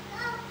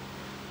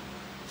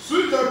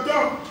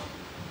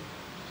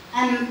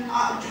 And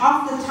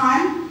after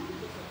time,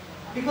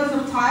 because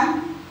of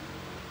time,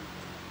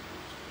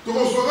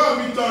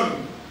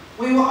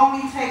 we will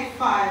only take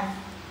 5.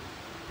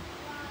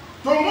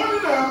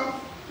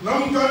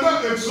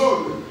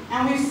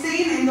 And we've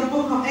seen in the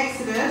book of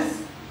Exodus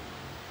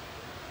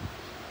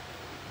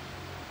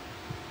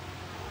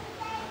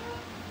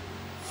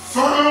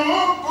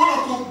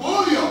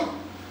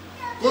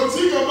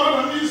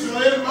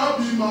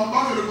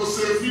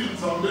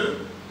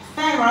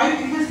Pharaoh,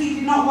 because he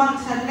did not want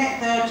to let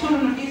the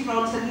children of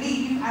Israel to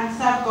leave and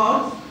serve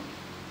God,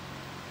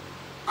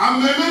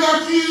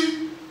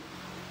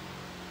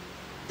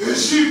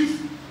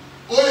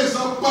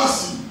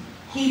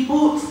 he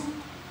brought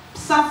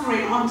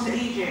suffering onto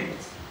Egypt.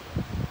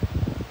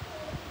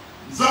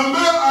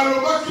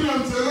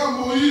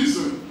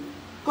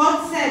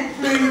 God said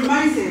through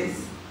Moses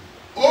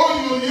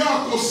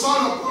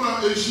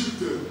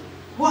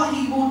what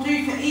he will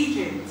do for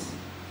Egypt.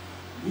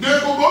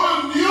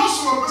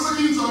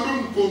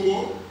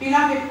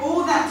 Beloved,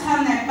 all that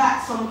turned their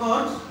backs on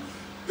God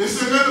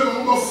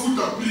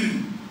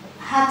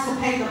had to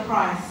pay the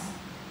price.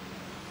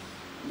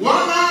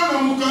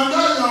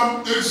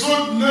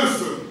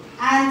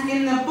 And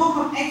in the book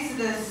of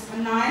Exodus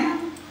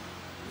 9,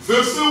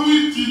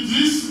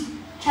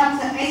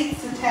 chapter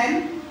 8 to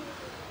 10,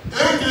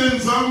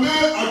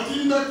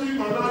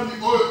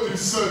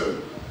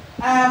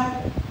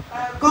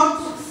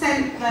 God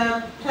sent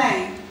the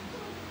plague.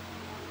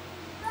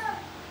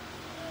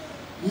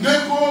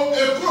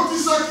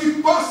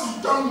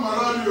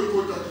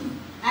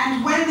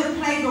 And when the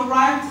plague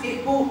arrived,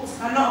 it brought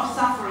a lot of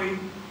suffering.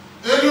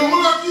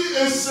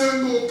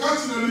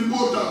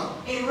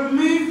 It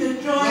removed the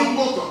joy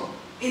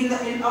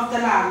of the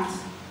land.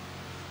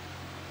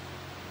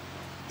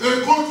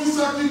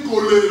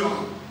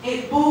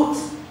 It brought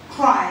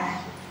pride.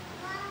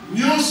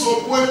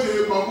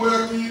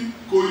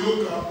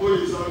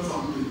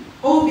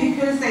 All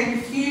because they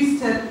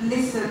refused to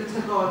listen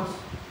to God.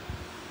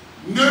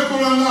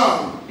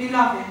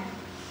 Beloved,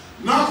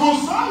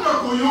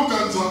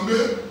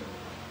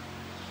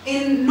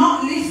 in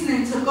not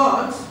listening to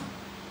God,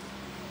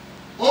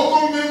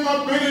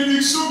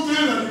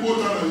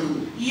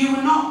 you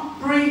will not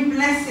bring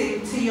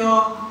blessing to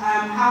your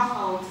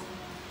household.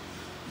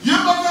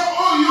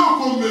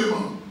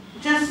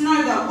 Just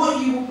know that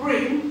what you will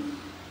bring,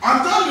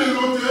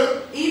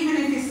 even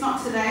if it's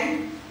not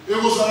today,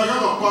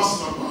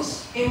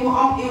 it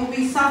will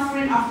be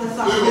suffering after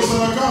suffering.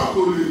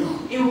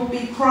 It will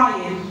be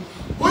crying.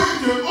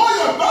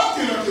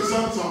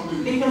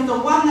 Because the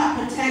one that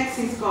protects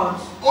is God.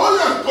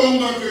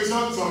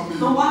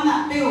 The one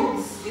that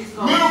builds is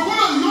God.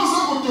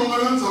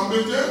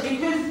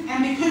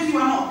 Because you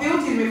are not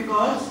building with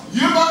God,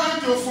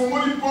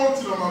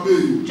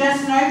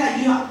 just know that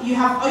you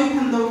have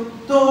opened the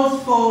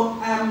doors for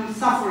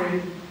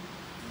suffering.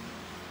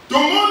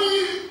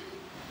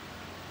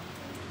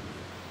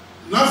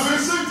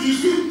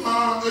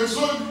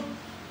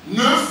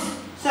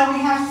 So we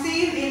have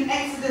seen in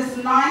Exodus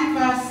 9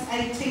 verse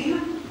 18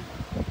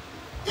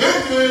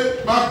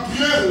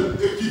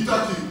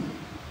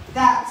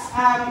 that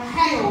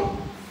hail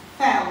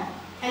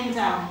came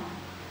down.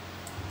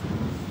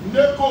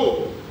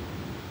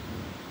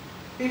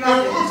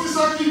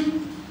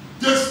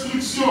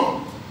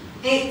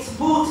 It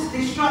brought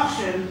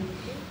destruction.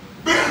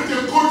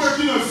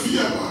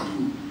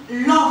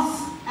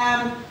 Loss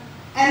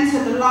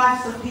entered the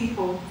lives of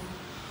people.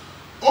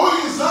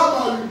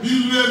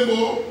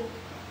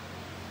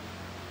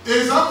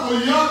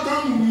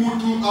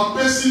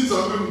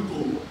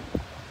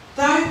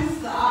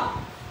 Those are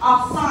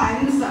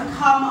signs that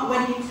come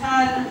when you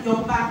turn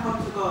your back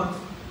onto God.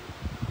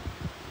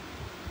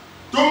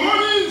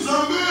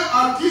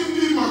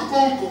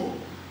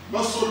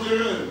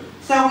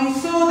 So we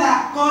saw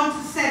that God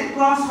sent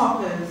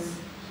grasshoppers.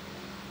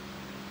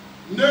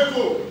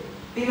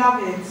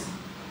 Beloved,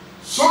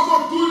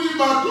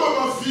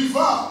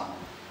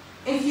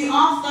 if you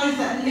ask those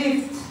that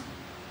lived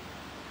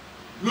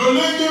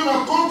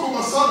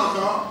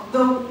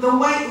the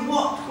way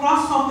what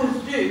grasshoppers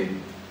do,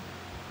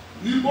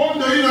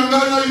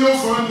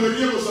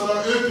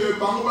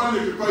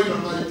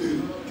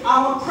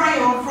 our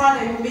prayer on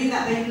Friday will be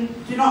that they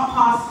do not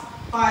pass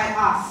by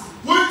us.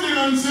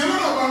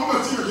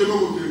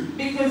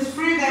 Because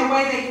through their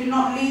way they do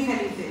not leave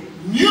anything.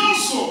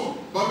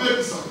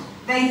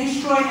 They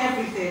destroy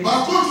everything.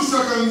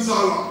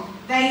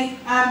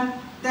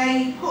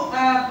 They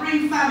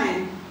bring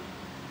famine.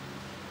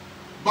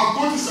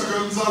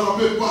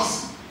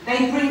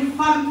 They bring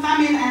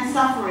famine and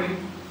suffering.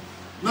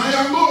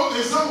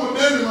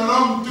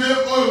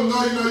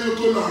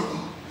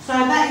 So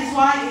that is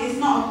why it is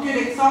not a good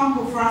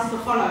example for us to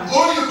follow.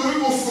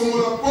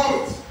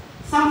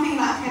 Something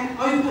that can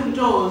open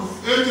doors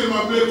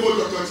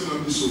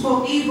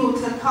for evil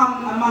to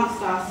come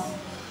amongst us.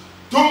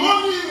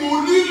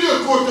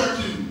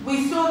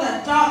 We saw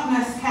that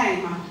darkness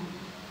came.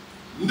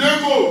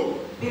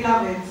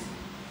 Beloved,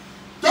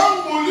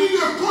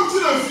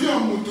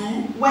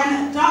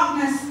 when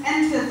darkness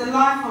enters the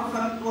life of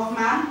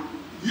man,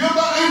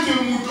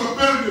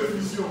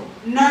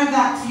 know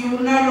that you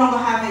will no longer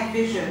have a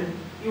vision.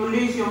 You will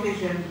lose your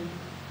vision.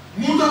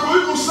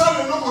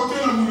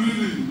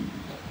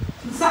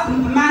 A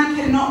man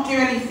cannot do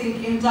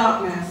anything in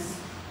darkness.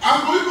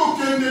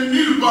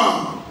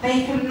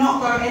 They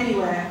cannot go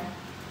anywhere.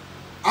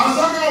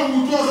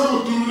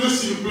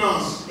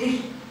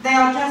 They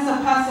are just a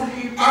person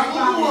who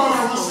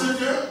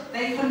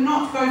they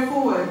cannot go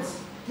forward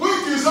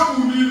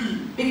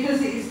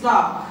because it is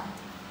dark.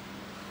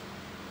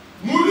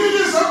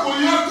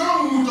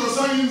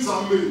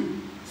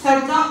 So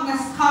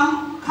darkness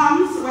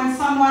comes when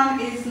someone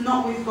is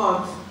not with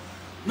God.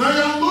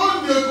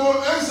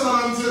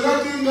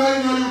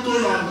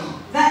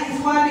 That is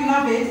why,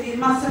 beloved, it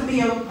mustn't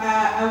be a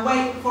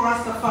way for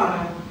us to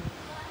follow.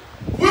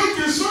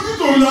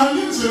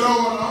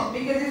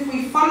 Because if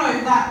we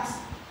follow that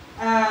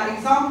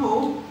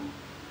example,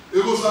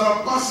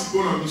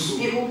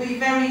 it will be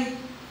very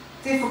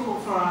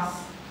difficult for us.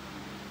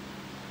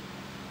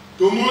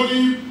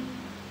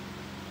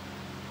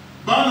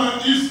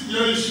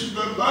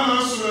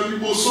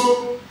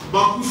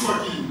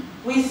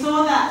 We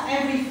saw that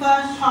every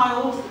first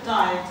child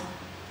died.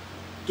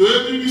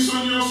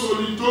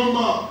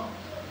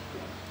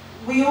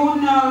 We all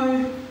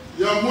know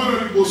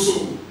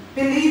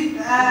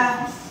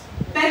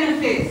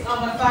benefits of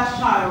the first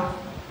child.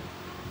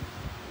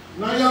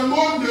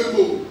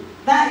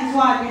 That is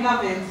why,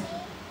 beloved,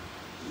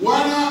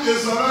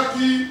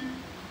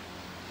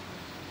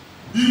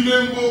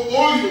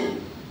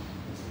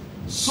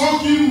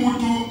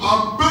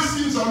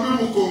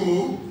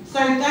 so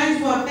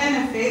those were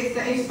benefits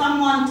that if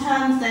someone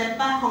turns their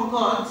back on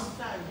God,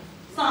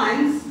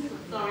 signs,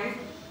 sorry,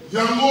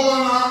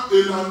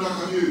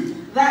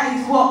 that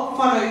is what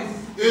follows.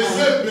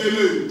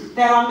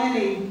 There are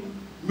many.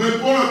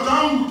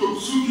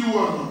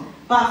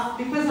 But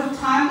because of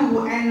time, we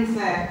will end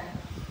there.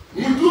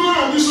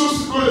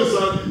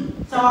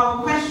 So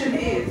our question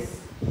is,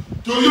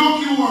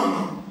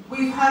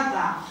 we've heard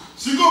that.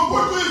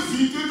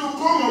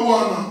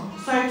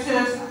 So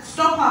to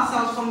stop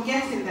ourselves from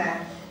getting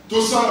there,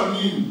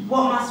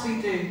 what must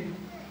we do?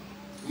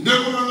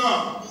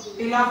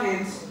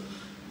 Beloved,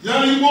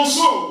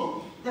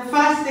 the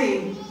first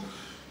thing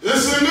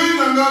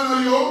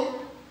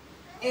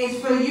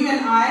is for you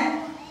and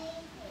I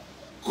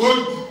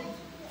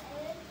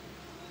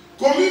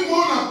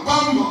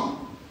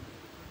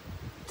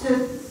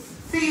to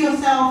see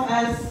yourself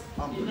as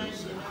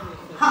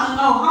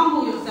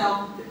humble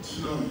yourself.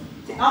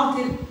 Oh,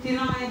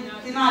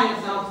 deny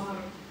yourself.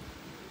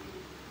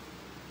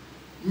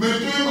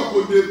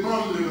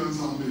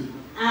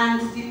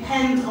 And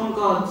depend on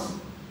God.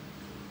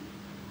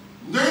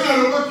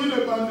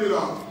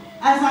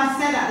 As I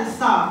said at the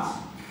start,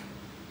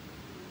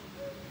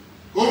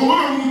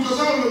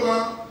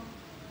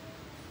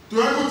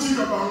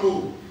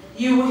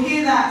 you will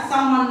hear that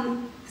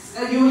someone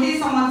says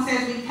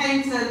we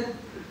came to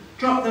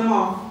drop them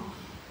off.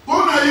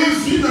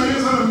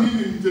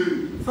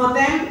 For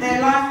them,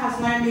 their life has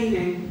no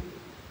meaning.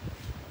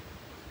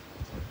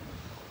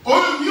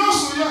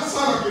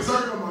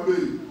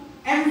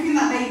 Everything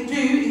that they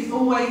do is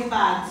always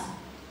bad.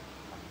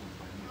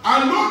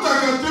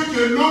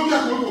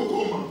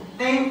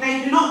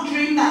 They do not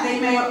dream that they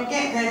may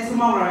get there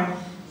tomorrow.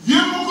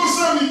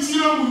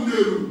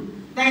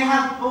 They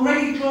have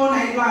already drawn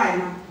a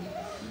line.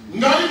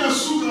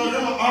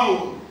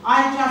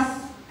 I just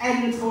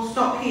end or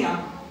stop here.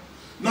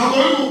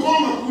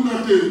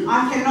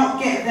 I cannot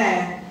get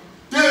there.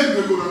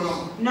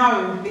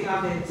 No,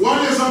 beloved.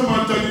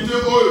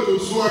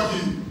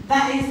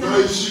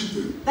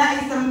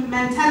 That is the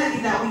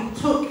mentality that we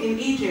took in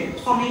Egypt,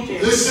 from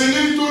Egypt.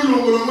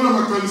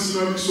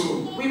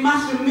 We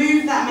must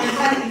remove that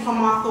mentality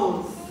from our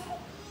thoughts.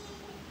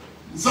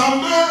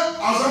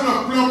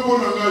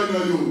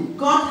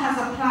 God has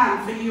a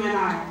plan for you and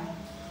I.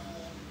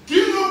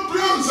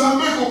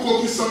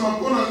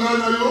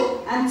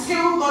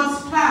 Until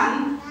God's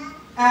plan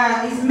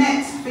is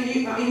met for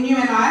you, in you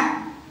and I,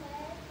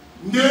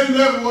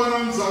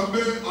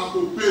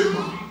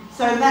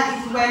 so that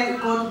is when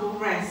God will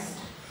rest.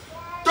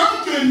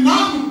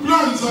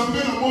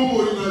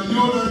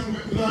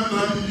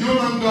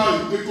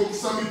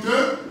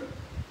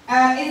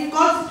 If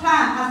God's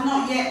plan has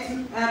not yet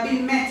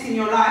been met in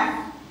your life,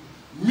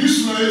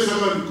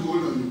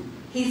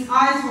 His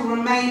eyes will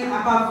remain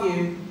above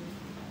you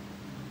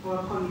or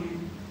upon you.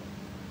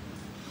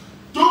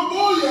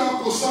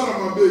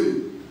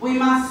 We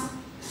must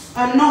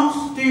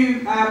not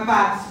do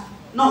bad,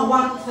 not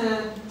want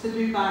to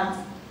do bad.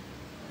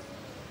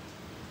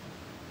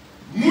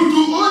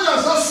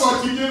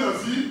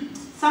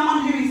 Someone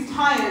who is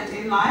tired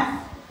in life,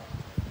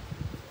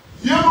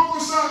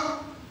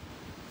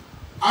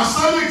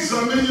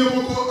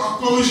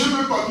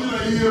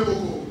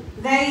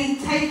 they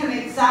take an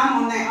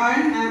exam on their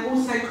own and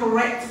also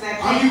correct their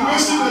paper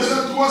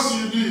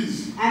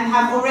and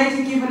have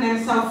already given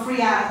themselves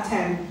 3 out of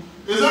 10.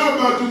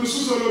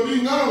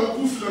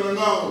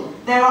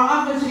 There are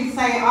others who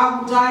say, I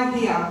will die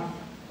here.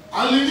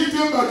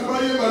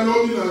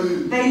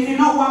 They do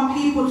not want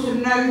people to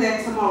know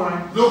their tomorrow.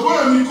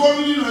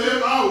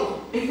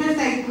 Because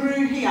they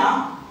grew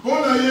here,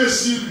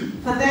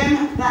 for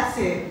them, that's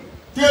it.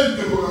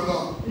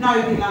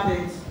 No,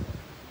 beloved.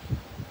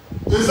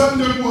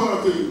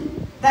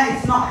 That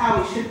is not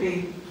how it should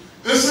be.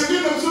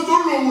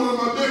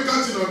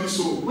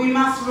 We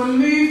must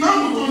remove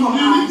evil from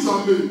us.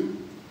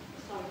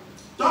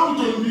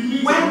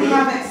 When we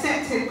have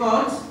accepted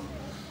God,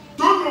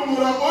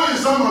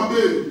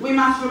 we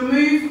must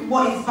remove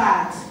what is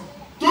bad.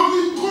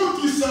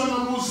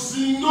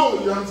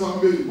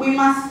 We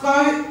must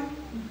go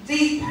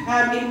deep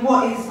in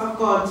what is of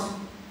God.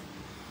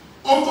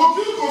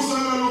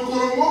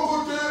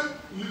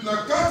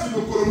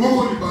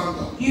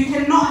 You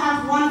cannot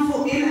have one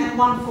foot in and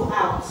one foot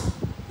out.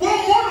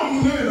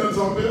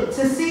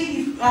 To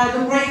see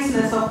the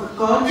greatness of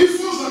God,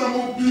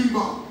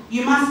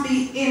 you must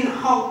be in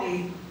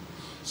holy.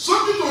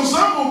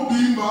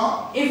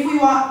 If we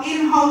are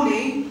in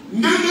holy,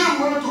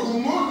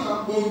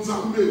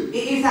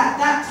 it is at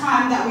that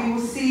time that we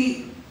will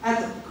see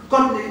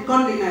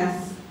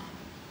godliness.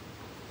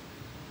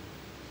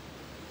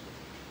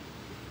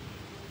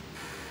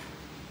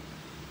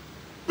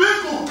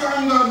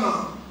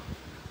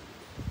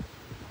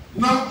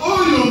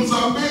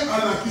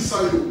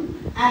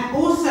 And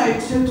also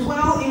to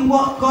dwell in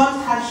what God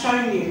has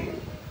shown you.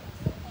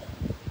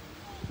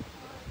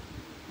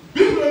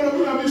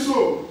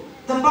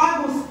 The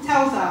Bible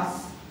tells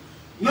us,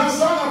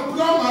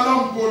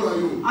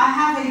 I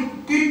have a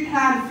good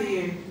plan for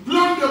you.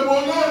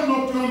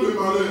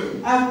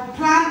 A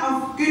plan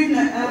of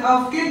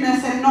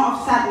goodness and not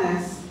of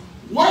sadness.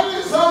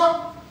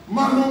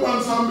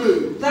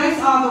 Those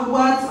are the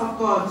words of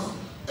God.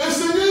 So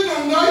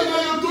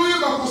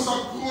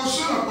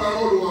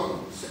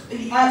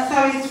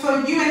it's for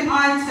you and I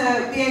to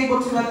be able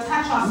to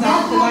attach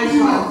ourselves to those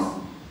words.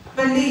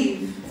 Believe.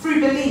 Through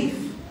belief,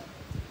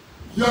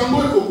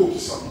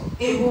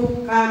 it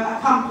will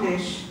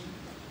accomplish.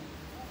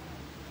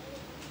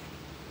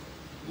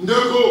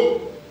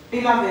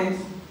 Beloved,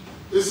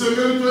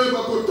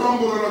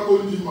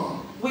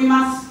 we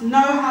must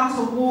know how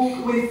to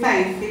walk with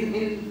faith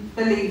in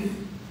belief.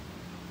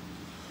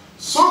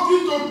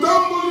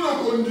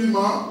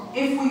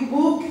 If we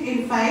walk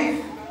in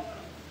faith,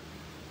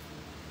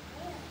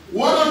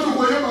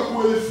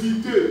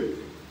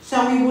 so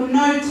we will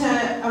know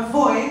to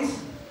avoid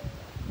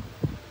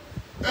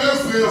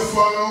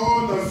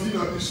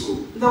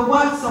the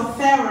works of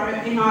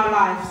Pharaoh in our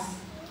lives.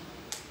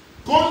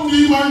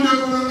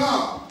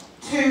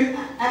 to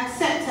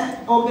accept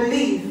or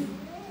believe.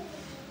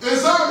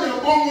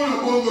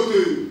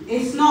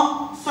 It's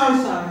not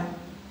so-so.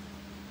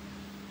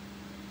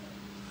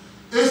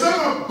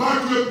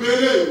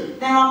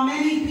 There are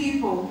many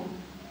people.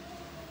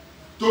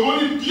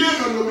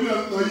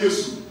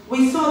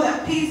 We saw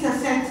that Peter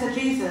said to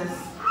Jesus,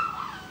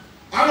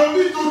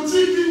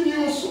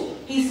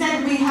 he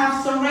said, we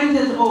have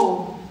surrendered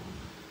all.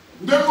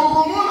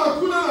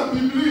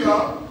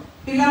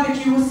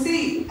 Beloved, you will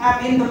see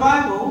in the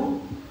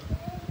Bible,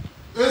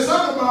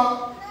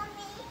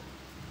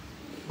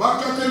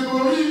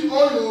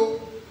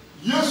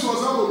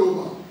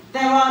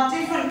 there are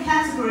different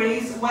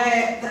categories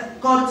where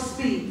God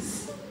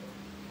speaks.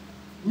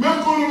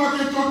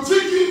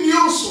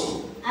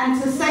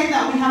 And to say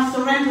that we have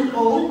surrendered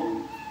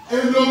all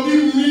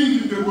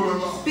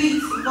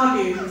speaks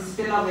volumes,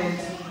 beloved.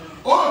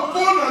 What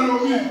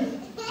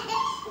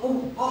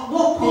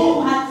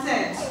Paul had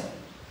said,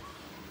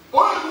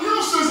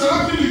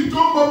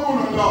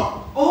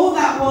 all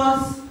that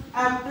was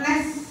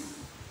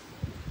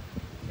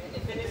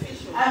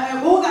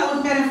all that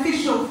was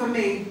beneficial for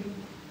me.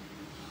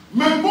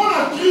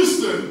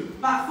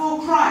 But for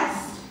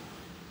Christ,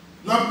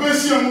 I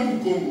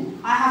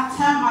have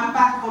turned my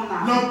back on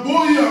that.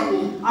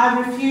 I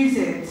refuse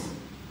it.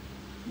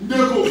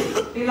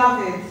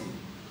 Beloved,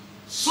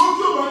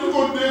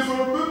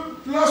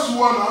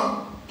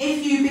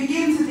 if you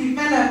begin to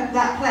develop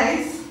that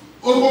place,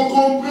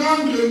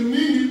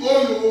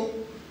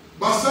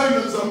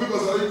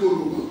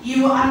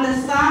 you will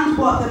understand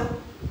what the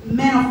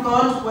men of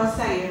God were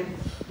saying.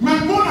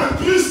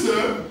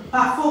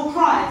 But for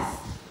Christ,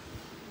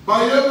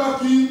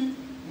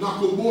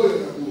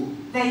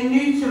 they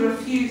knew to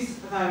refuse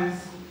those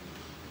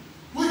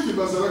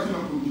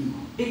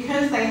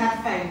because they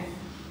had faith.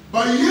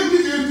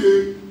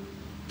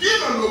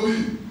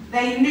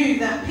 They knew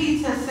that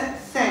Peter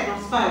said or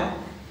spoke.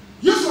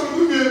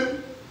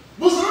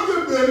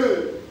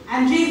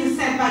 And Jesus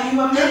said, but you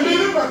were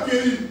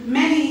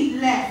many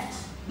left.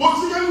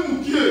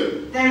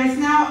 There is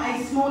now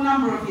a small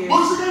number of you.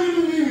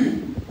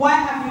 Why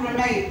have you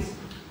remained?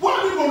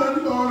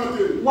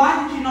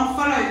 Why did you not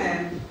follow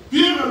them?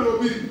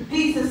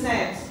 Peter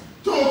said,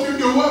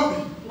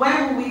 where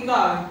will we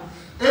go?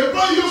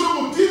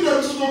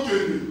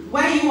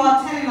 Where you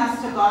are telling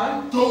us to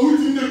go,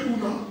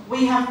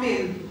 we have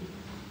been.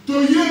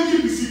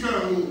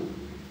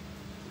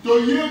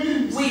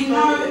 We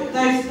know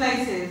those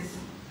places.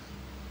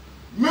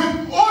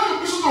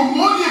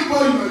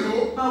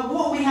 But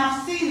what we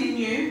have seen in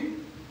you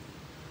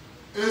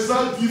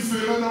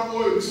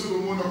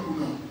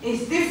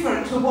is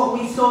different to what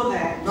we saw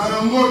there.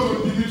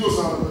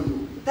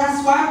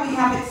 That's why we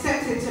have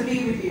accepted to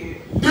be with you.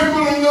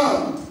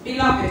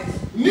 Beloved,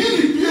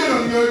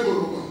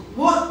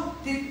 what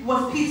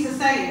was Peter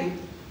saying?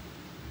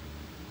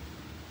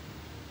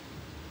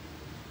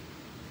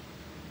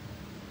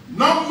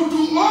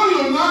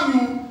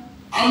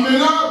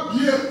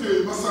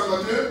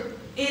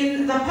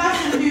 In the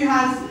person who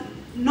has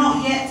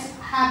not yet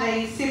had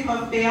a sip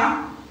of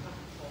beer,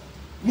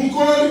 the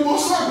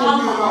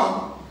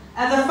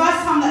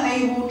first time that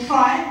they will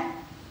try,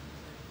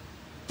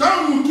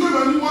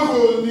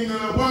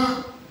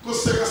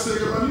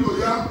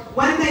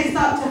 when they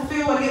start to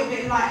feel a little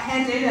bit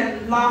lightheaded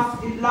and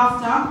laughter,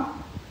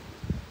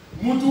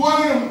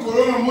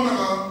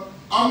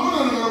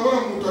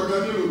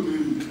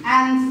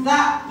 and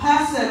that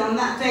person on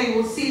that day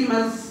will seem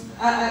as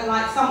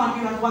like someone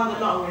who has won the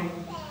lottery.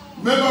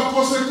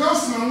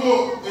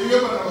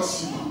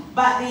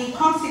 But the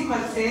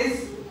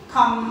consequences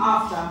come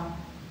after.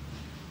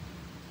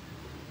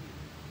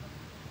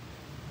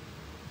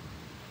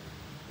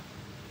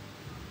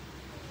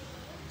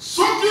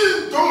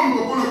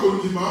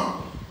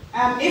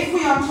 If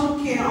we are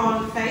talking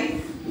on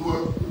faith,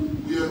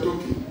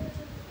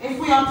 if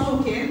we are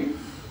talking,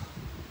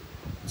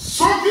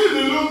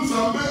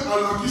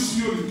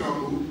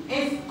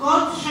 if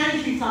God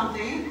shows you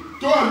something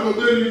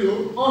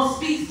or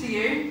speaks to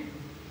you,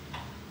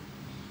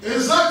 it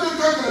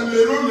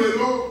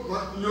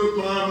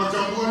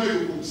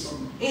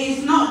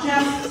is not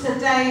just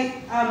today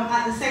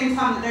at the same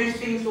time that those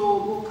things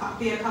will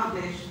be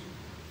accomplished.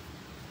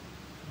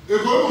 It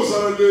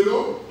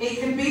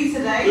could be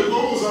today, it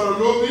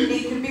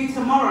could be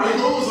tomorrow, it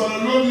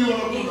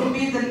could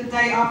be the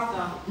day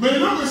after.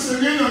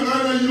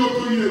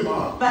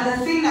 But the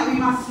thing that we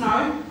must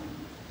know,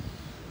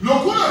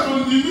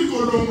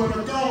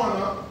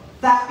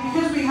 that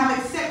because we have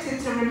accepted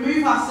to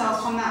remove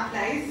ourselves from that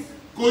place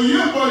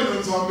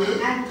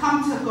and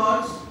come to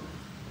God,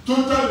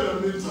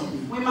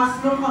 we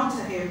must look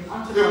unto Him,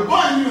 unto God.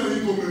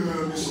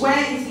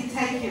 Where is He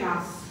taking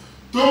us?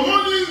 We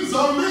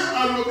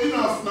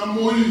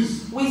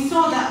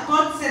saw that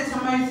God said to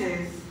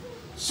Moses,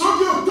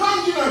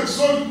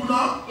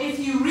 if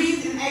you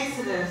read in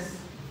Exodus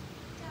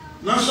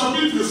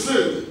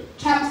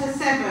chapter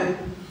 7,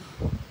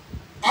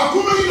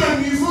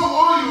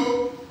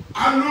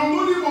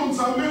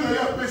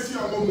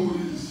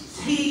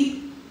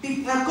 he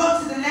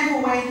got to the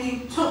level where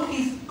he took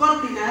his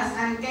godliness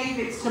and gave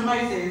it to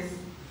Moses.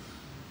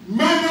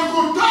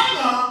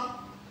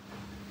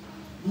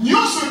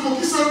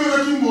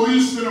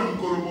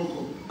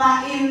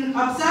 But in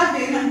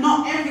observing,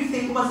 not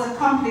everything was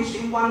accomplished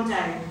in one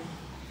day.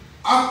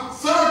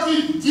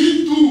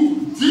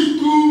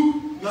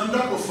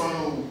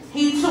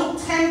 He took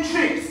 10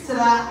 trips to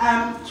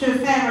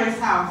Pharaoh's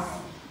house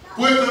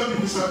to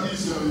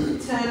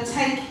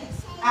take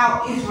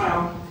out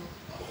Israel.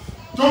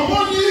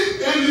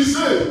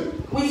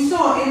 We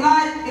saw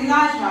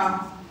Elijah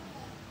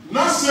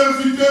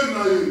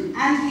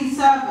and his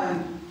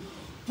servant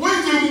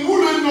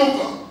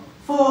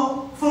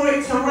for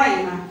it to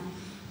rain.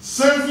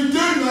 So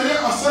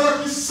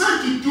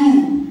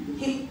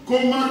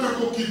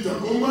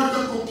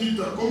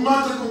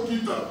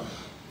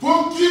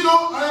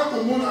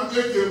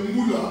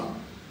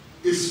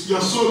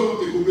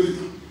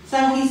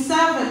his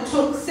servant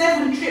took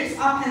 7 trips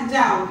up and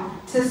down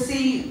to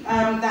see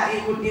that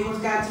it was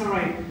going to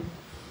rain.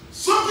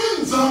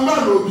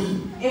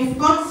 If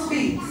God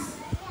speaks,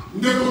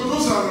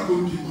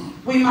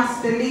 we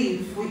must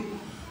believe.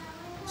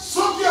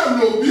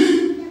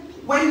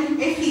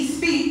 If he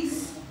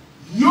speaks,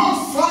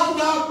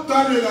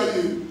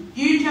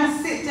 you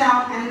just sit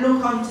down and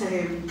look unto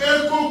him.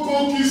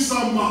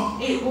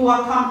 It will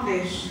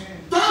accomplish.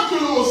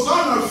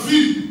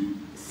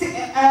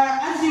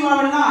 As you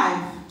are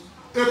alive,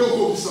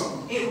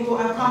 it will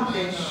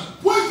accomplish.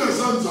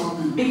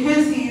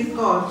 Because he is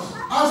God.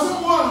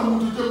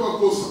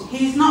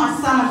 He's not a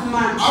son of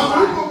man.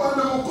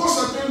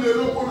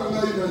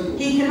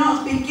 He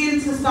cannot begin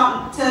to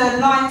start to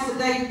lie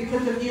today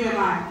because of you and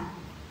I.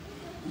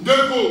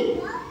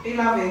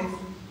 Beloved,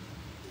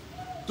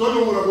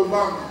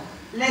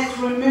 let's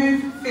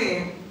remove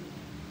fear.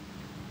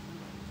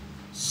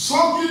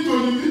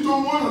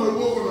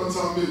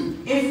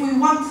 If we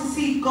want to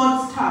see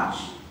God's touch,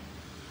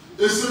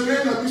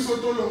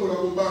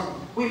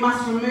 we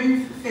must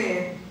remove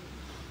fear.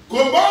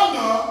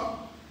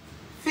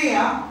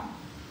 Fear,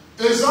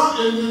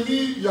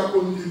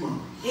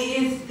 it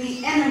is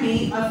the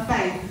enemy of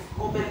faith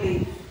or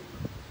belief.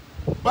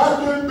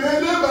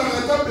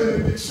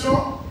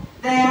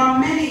 There are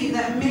many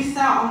that missed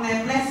out on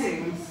their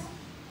blessings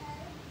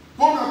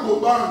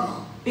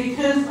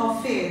because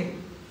of fear.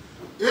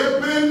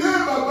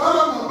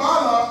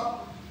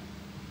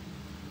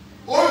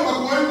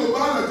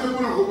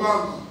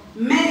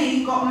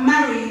 Many got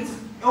married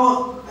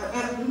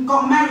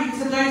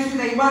to those who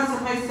they weren't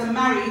supposed to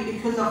marry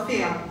because of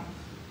fear.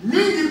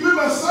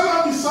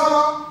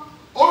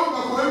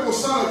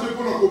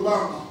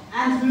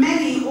 And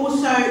many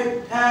also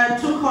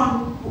took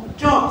on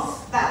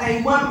jobs that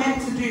they weren't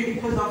meant to do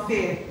because of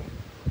fear.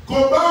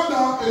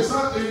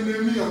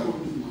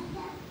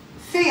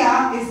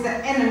 Fear is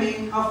the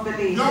enemy of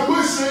belief.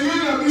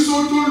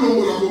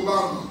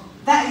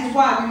 That is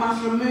why we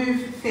must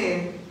remove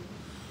fear.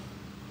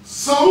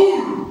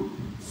 Saul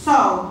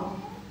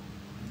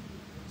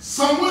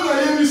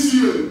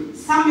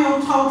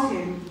Samuel told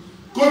him,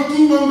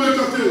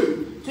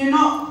 do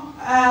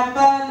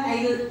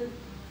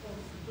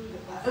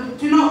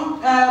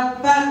not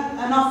burn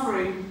an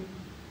offering,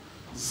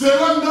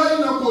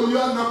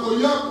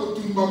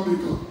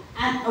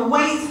 and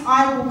wait,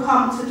 I will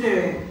come to do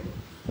it.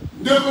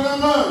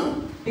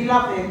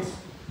 Beloved,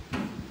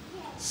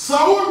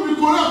 Saul,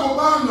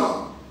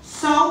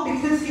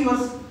 because he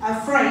was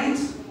afraid,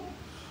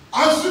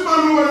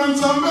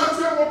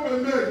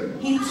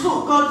 he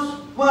took God's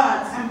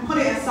words and put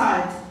it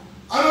aside.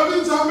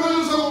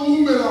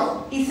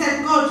 He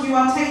said, God, you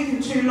are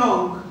taking too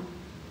long.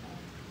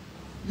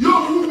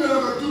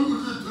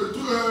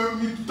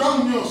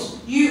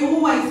 You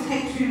always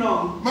take too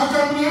long.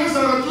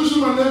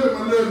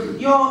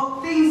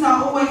 Your things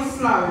are always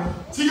slow.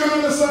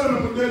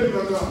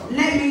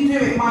 Let me do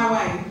it my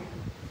way.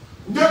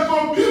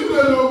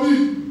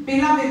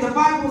 Beloved, the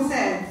Bible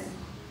says,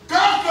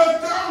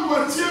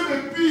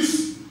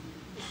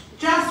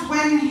 just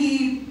when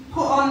he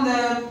put on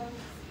the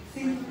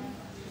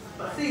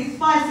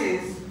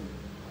spices,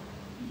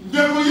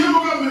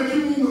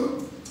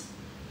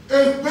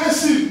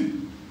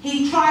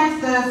 he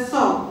tried the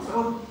salt,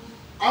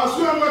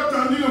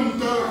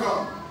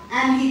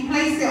 and he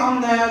placed it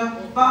on the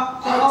altar.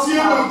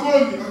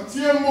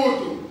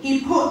 He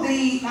put the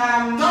wood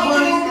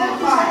in the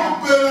fire.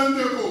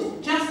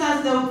 Just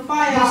as the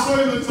fire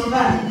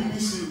burned,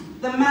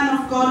 the man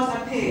of God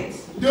appeared.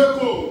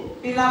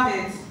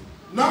 Beloved,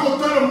 I'm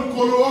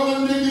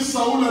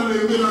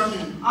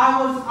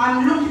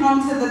looking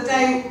on to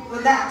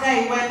that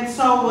day when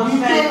Saul was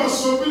saved.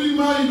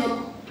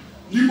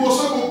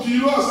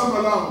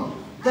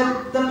 The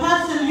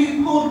person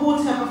who poured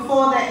water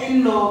before their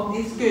in-law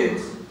is good.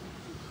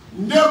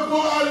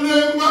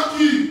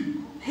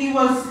 He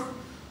was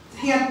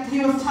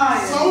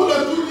tired.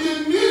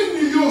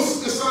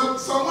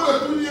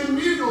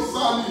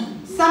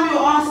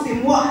 Samuel asked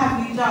him, what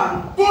have you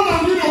done?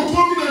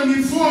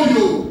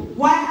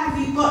 Why have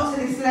you got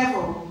to this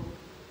level?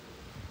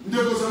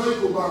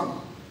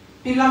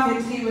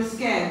 Beloved, he was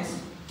scared.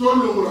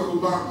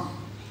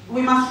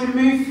 We must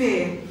remove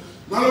fear.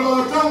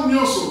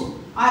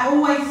 I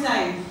always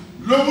say,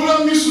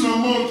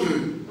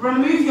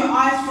 remove your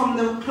eyes from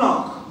the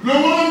clock.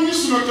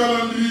 Remove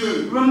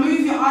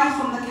your eyes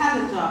from the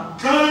calendar.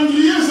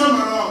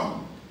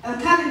 A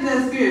calendar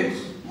is good.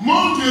 A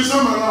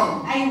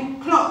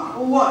clock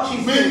or watch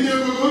is good.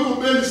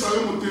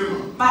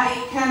 But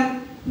it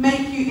can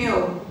make you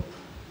ill.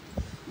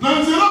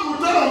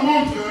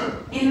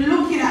 In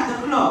looking at the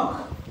clock,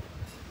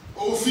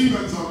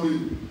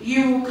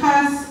 you will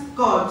curse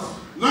God.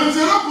 In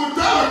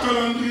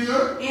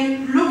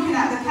looking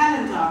at the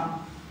calendar,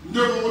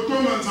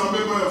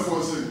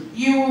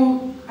 you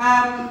will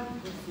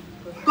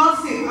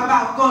gossip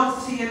about God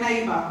to your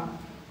neighbor.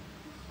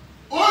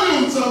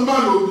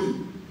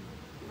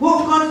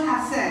 What God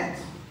has said,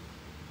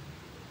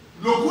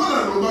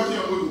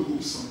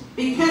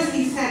 because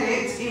He said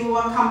it, He will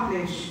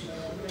accomplish.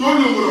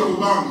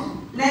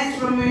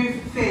 Let's remove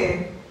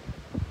fear.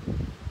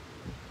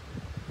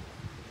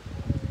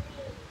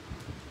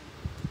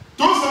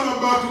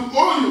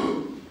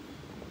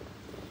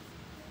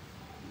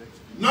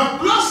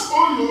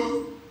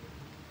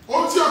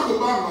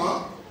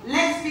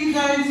 Let's be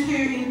those who,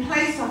 in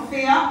place of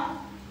fear,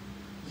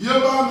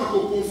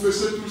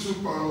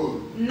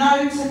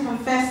 know to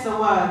confess the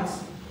word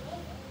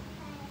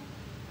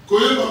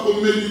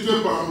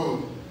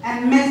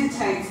and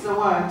meditate the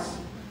word.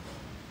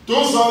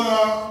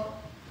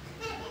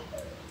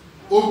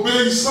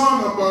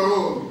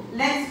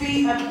 Let's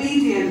be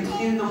obedient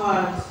in the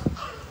word.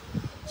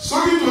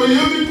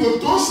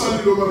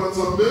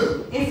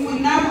 If we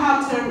know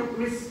how to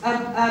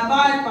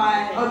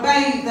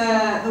obey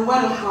the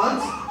word of God,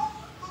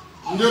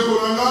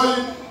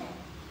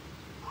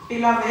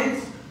 beloved,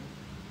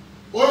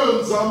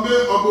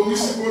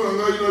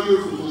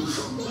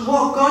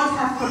 what God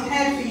has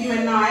prepared for you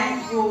and I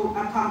will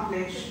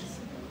accomplish.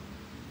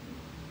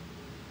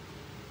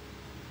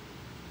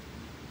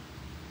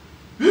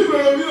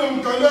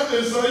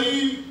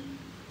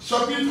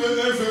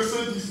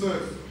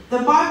 The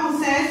Bible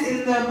says in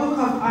the book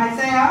of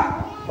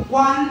Isaiah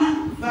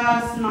 1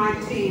 verse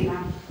 19.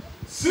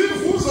 Si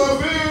vous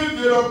avez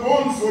de la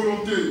bonne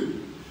volonté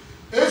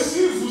et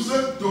si vous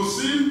êtes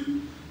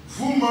docile,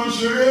 vous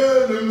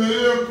mangerez les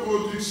meilleures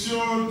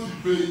productions du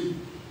pays.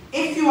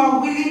 If you are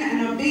willing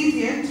and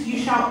obedient, you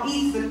shall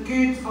eat the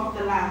good of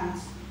the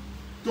land.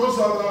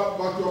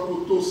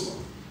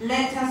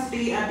 Let us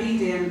be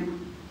obedient.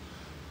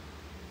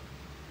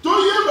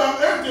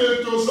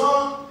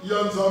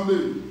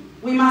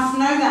 We must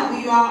know that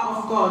we are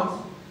of God.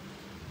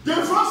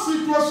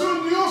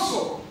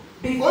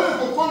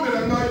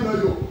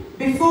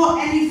 Before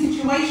any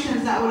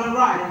situations that will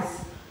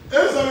arise,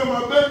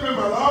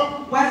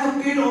 whether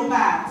good or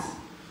bad,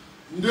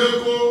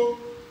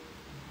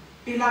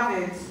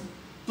 beloved,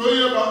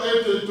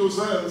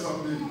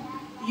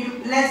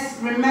 let's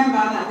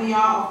remember that we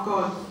are of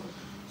God.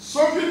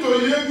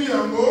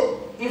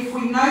 If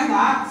we know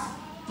that,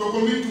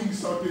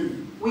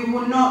 we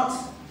will not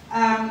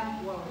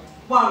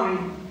worry.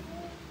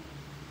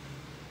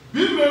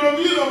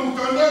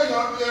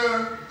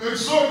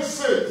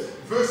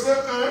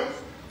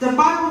 The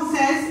Bible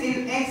says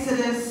in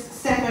Exodus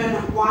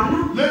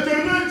 7:1,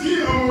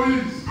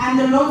 and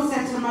the Lord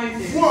said to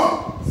Moses,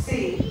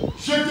 see,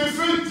 je t'ai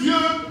fait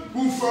Dieu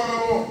pour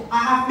Pharaon. I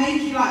have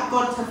made you like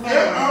God to Pharaoh.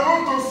 Et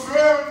Aaron ton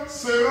frère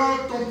sera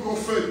ton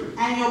prophète.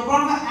 And your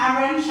brother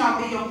Aaron shall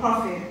be your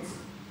prophet.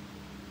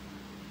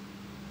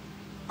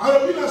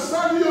 Alors il a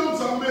sali en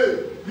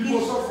Zambé,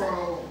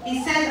 Pharaon.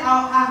 He said,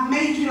 I have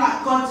made you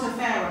like God to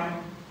Pharaoh.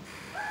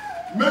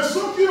 Mais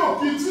ceux qui ont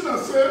quitté la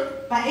serre,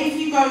 but if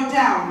you go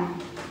down,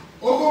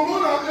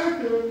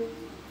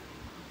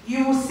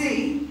 you will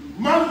see,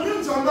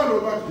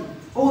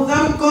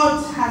 although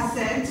God has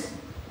said,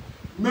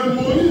 but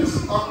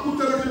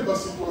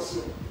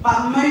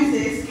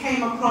Moses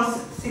came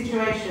across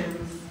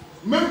situations.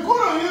 But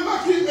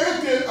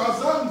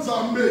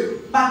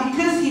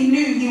because he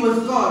knew he was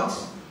God,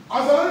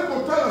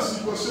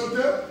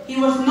 he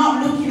was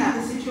not looking at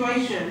the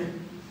situation.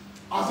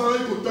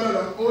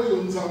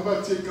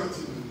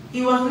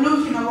 He was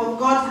looking at what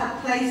God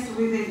had placed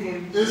within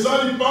him. It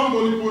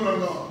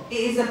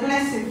is a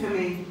blessing for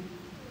me.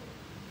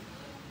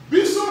 To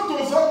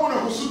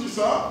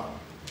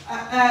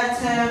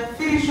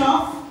finish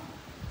off,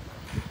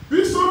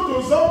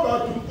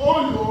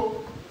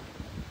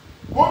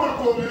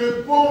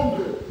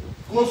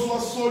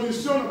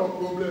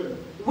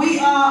 we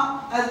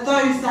are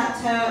those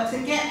that to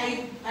get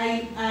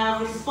a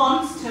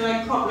response to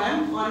a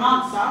problem or an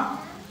answer,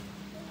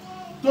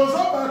 we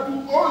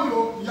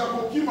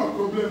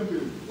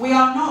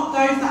are not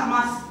those that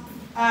must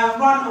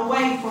run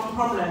away from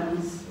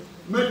problems.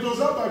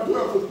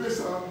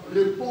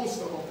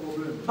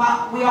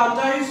 But we are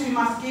those who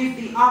must give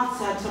the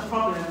answer to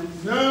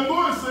problems.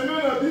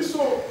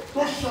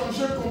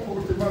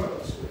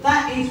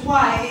 That is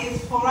why it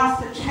is for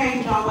us to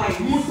change our ways.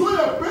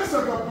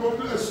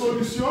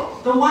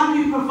 The one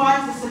who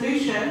provides the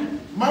solution,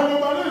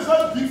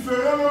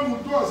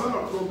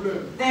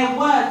 their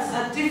words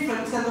are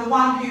different to the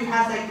one who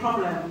has a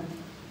problem.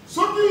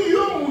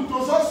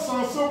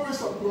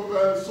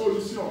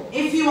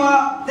 If you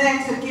are there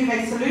to give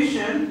a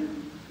solution,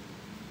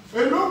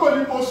 the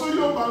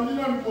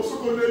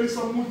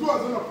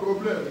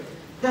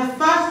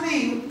first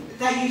thing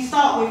that you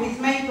start with is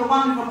make the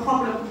one with a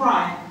problem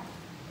cry.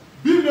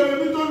 The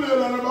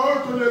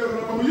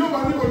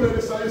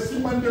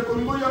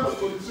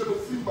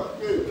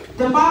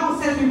Bible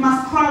says we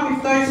must cry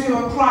with those who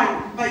are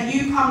crying, but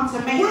you come to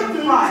make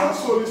them cry,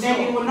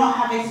 then you will not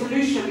have a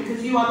solution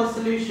because you are the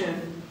solution.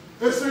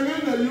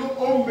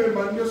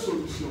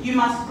 You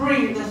must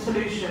bring the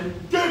solution.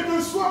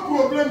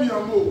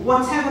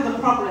 Whatever the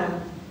problem,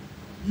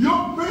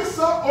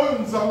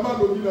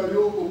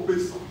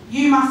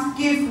 you must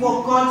give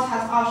what God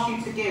has asked you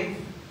to give.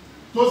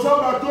 We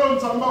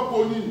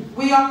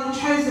are the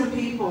chosen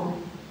people.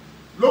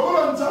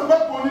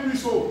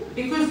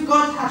 Because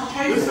God has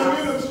chosen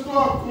us,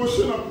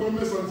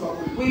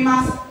 we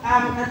must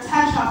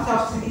attach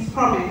ourselves to His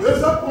promise.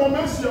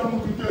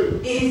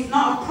 It is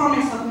not a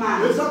promise of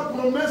man. It is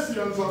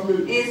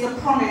a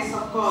promise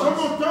of God.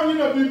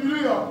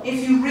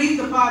 If you read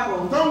the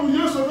Bible,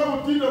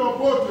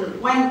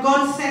 when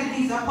God sent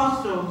His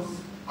apostles,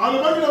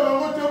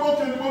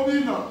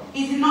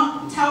 He did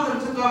not tell them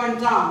to go and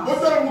dance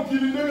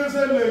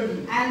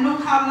and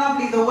look how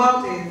lovely the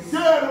world is. No,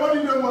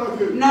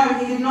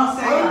 He did not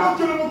say that.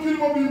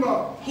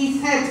 He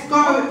said, go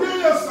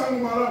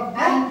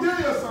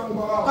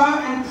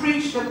and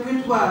preach the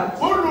good word.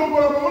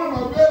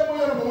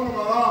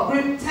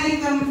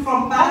 Take them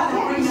from bad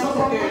and bring them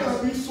to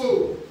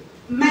good.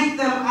 Make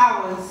them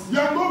ours.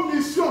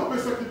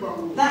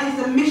 That is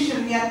the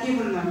mission He had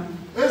given them.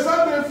 It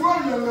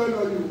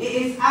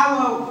is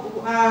our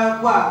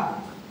work.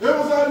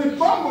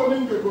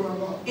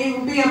 It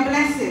will be a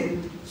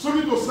blessing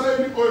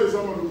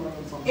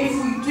if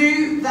we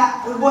do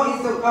that. What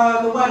is the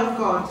word of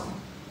God?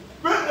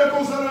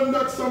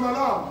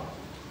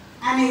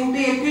 And it will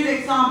be a good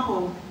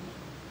example.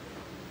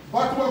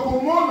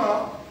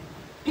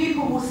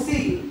 People will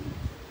see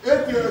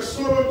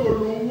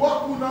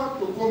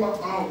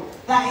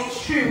that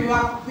it's true.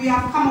 We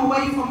have come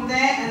away from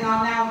there and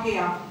are now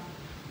here.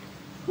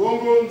 So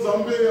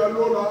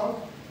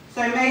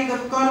may the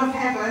God of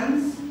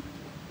heavens,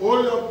 the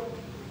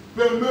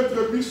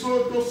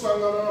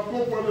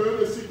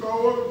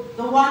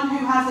one who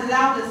has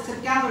allowed us to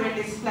gather in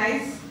this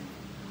place,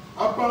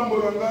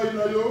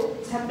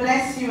 to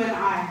bless you and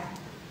I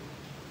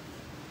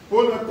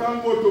for the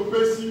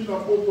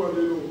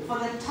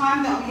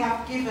time that we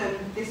have given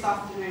this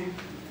afternoon.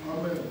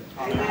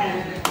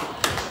 Amen.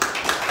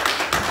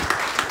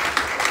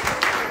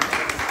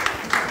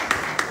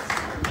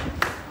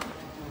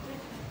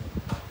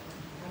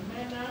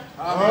 Amen.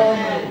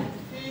 Amen.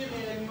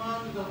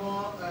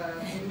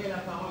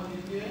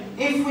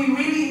 If we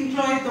really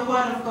enjoyed the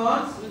word of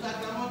God,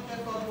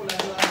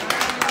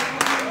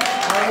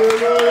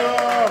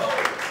 hallelujah.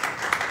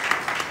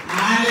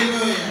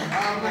 Hallelujah.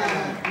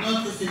 Amen.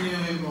 Notre Seigneur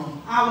est bon.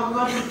 Our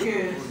God is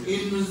good.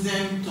 Il nous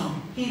aime tant.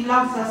 He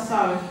loves us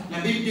so. La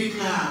Bible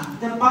déclare.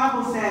 The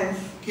Bible says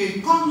que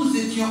quand nous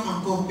étions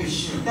encore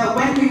pécheurs, that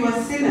when we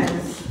were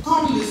sinners,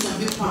 quand on ne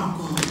savait pas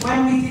encore,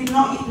 when we did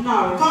not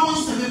know, quand on ne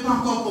savait pas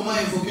encore comment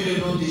évoquer le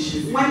nom de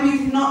Jésus, when we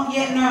did not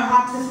yet know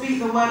how to speak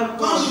the word of God,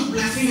 quand je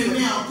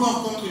blasphémais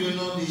encore contre le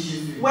nom de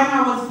Jésus, when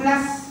I was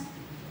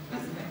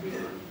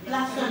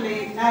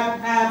blasphemy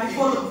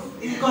before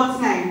in God's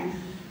name,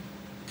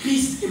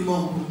 Christ est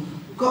mort.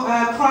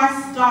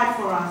 Christ died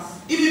for us.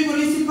 Il ne me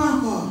connaissait pas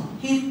encore.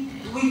 We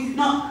did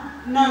not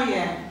know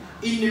yet.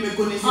 Il ne me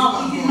connaissait pas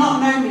encore. He did not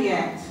know me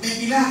yet. Mais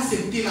il a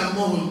accepté la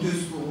mort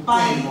honteuse pour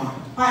toi et moi.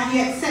 But He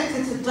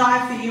accepted to die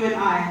for you and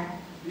I.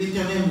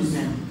 L'Éternel nous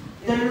aime.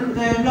 The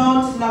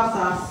Lord loves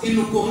us. Il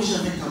nous corrige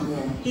avec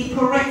amour. He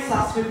corrects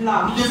us with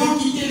love. Nous devons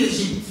quitter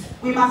l'Égypte.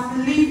 We must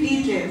leave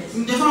Egypt.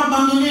 Nous devons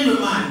abandonner le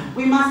mal.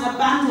 We must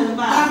abandon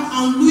bad. Car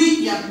en lui,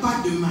 il n'y a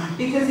pas de mal.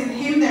 Because in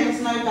Him there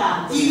is no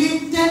bad. Il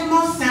est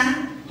tellement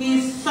saint. He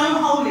is so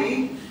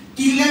holy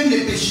qu'il aime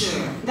les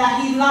pécheurs. That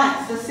He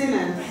likes the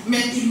sinners.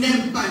 Mais il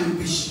n'aime pas le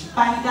péché.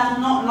 But He does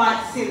not like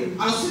sin.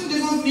 Alors si nous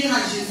devons venir à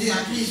Jésus, à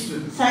Christ,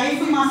 so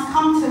if we must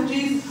come to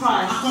Jesus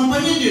Christ,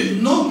 accompagné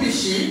de nos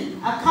péchés,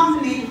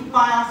 accompanied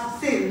by our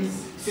sins,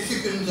 c'est ce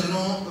que nous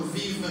allons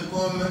vivre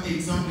comme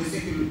exemple,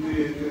 c'est que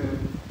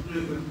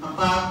le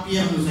papa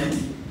Pierre nous a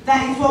dit.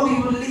 That is what we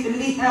will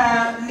lead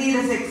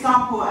as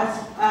example, as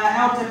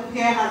Elder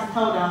Pierre has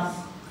told us.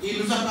 Il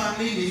nous a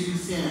parlé des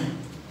ulcères.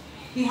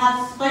 He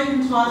has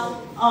spoken to us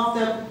of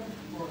the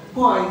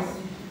boys.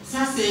 Ça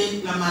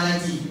c'est la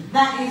maladie.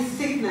 That is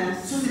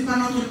sickness. Ça c'est pas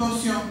notre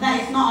portion. That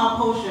is not our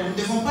portion. Nous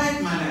ne devons pas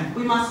être malades.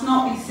 We must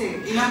not be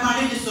sick. Il a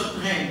parlé de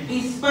sauterelles.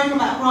 He spoke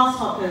about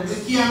grasshoppers.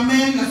 Qui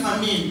amène la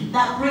famine.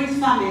 That brings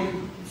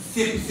famine.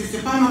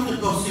 C'est pas notre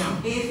portion.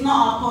 It is not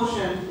our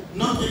portion.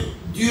 Notre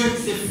Dieu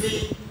s'est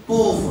fait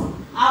pauvre.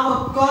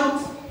 Our God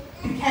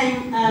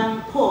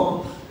became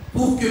poor,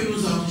 pour que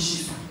nous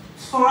enrichissions.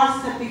 for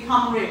us to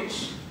become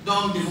rich.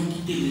 Donc nous devons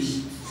quitter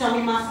l'Égypte. So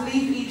we must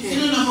leave Si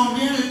Egypt. nous n'avons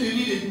rien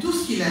retenu de tout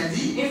ce qu'il a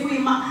dit, If we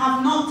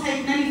have not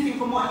taken anything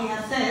from what he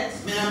has said,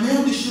 mais la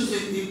meilleure des choses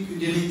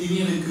de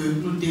retenir est que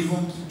nous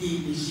devons quitter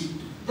l'Égypte,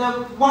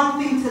 the one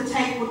thing to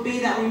take would be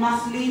that we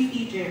must leave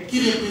Egypt, qui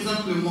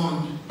représente le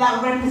monde.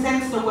 that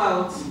represents the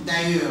world.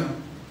 D'ailleurs,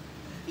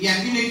 il y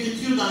a une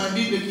écriture dans la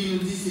Bible qui nous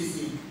dit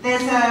ceci,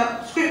 There's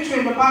a scripture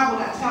in the Bible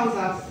that tells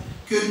us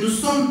que nous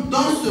sommes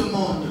dans ce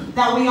monde,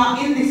 that we are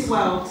in this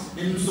world,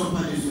 mais nous ne sommes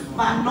pas de ce monde.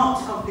 but not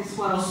of this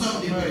Nous world.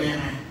 sommes des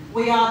pèlerins,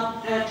 We are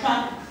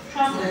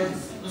travelers.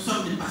 nous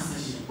sommes des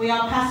passagers. We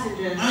are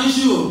passengers. Un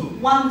jour,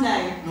 One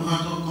day, nous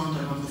rendrons compte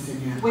à notre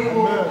Seigneur. we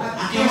will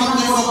give Acclamons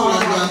très fort pour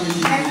la gloire de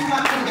Jésus. Let's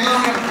clap for the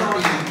glory of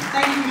God.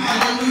 Thank you for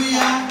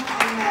Alléluia.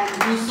 Amen.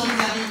 Nous sommes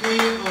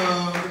arrivés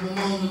au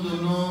moment où nous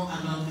donnons à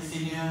notre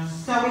Seigneur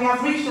So we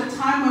have reached the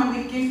time when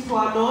we give to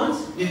our Lord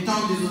le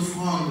temps des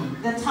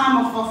offrandes. the time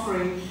of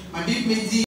offering. Ma Bible me dit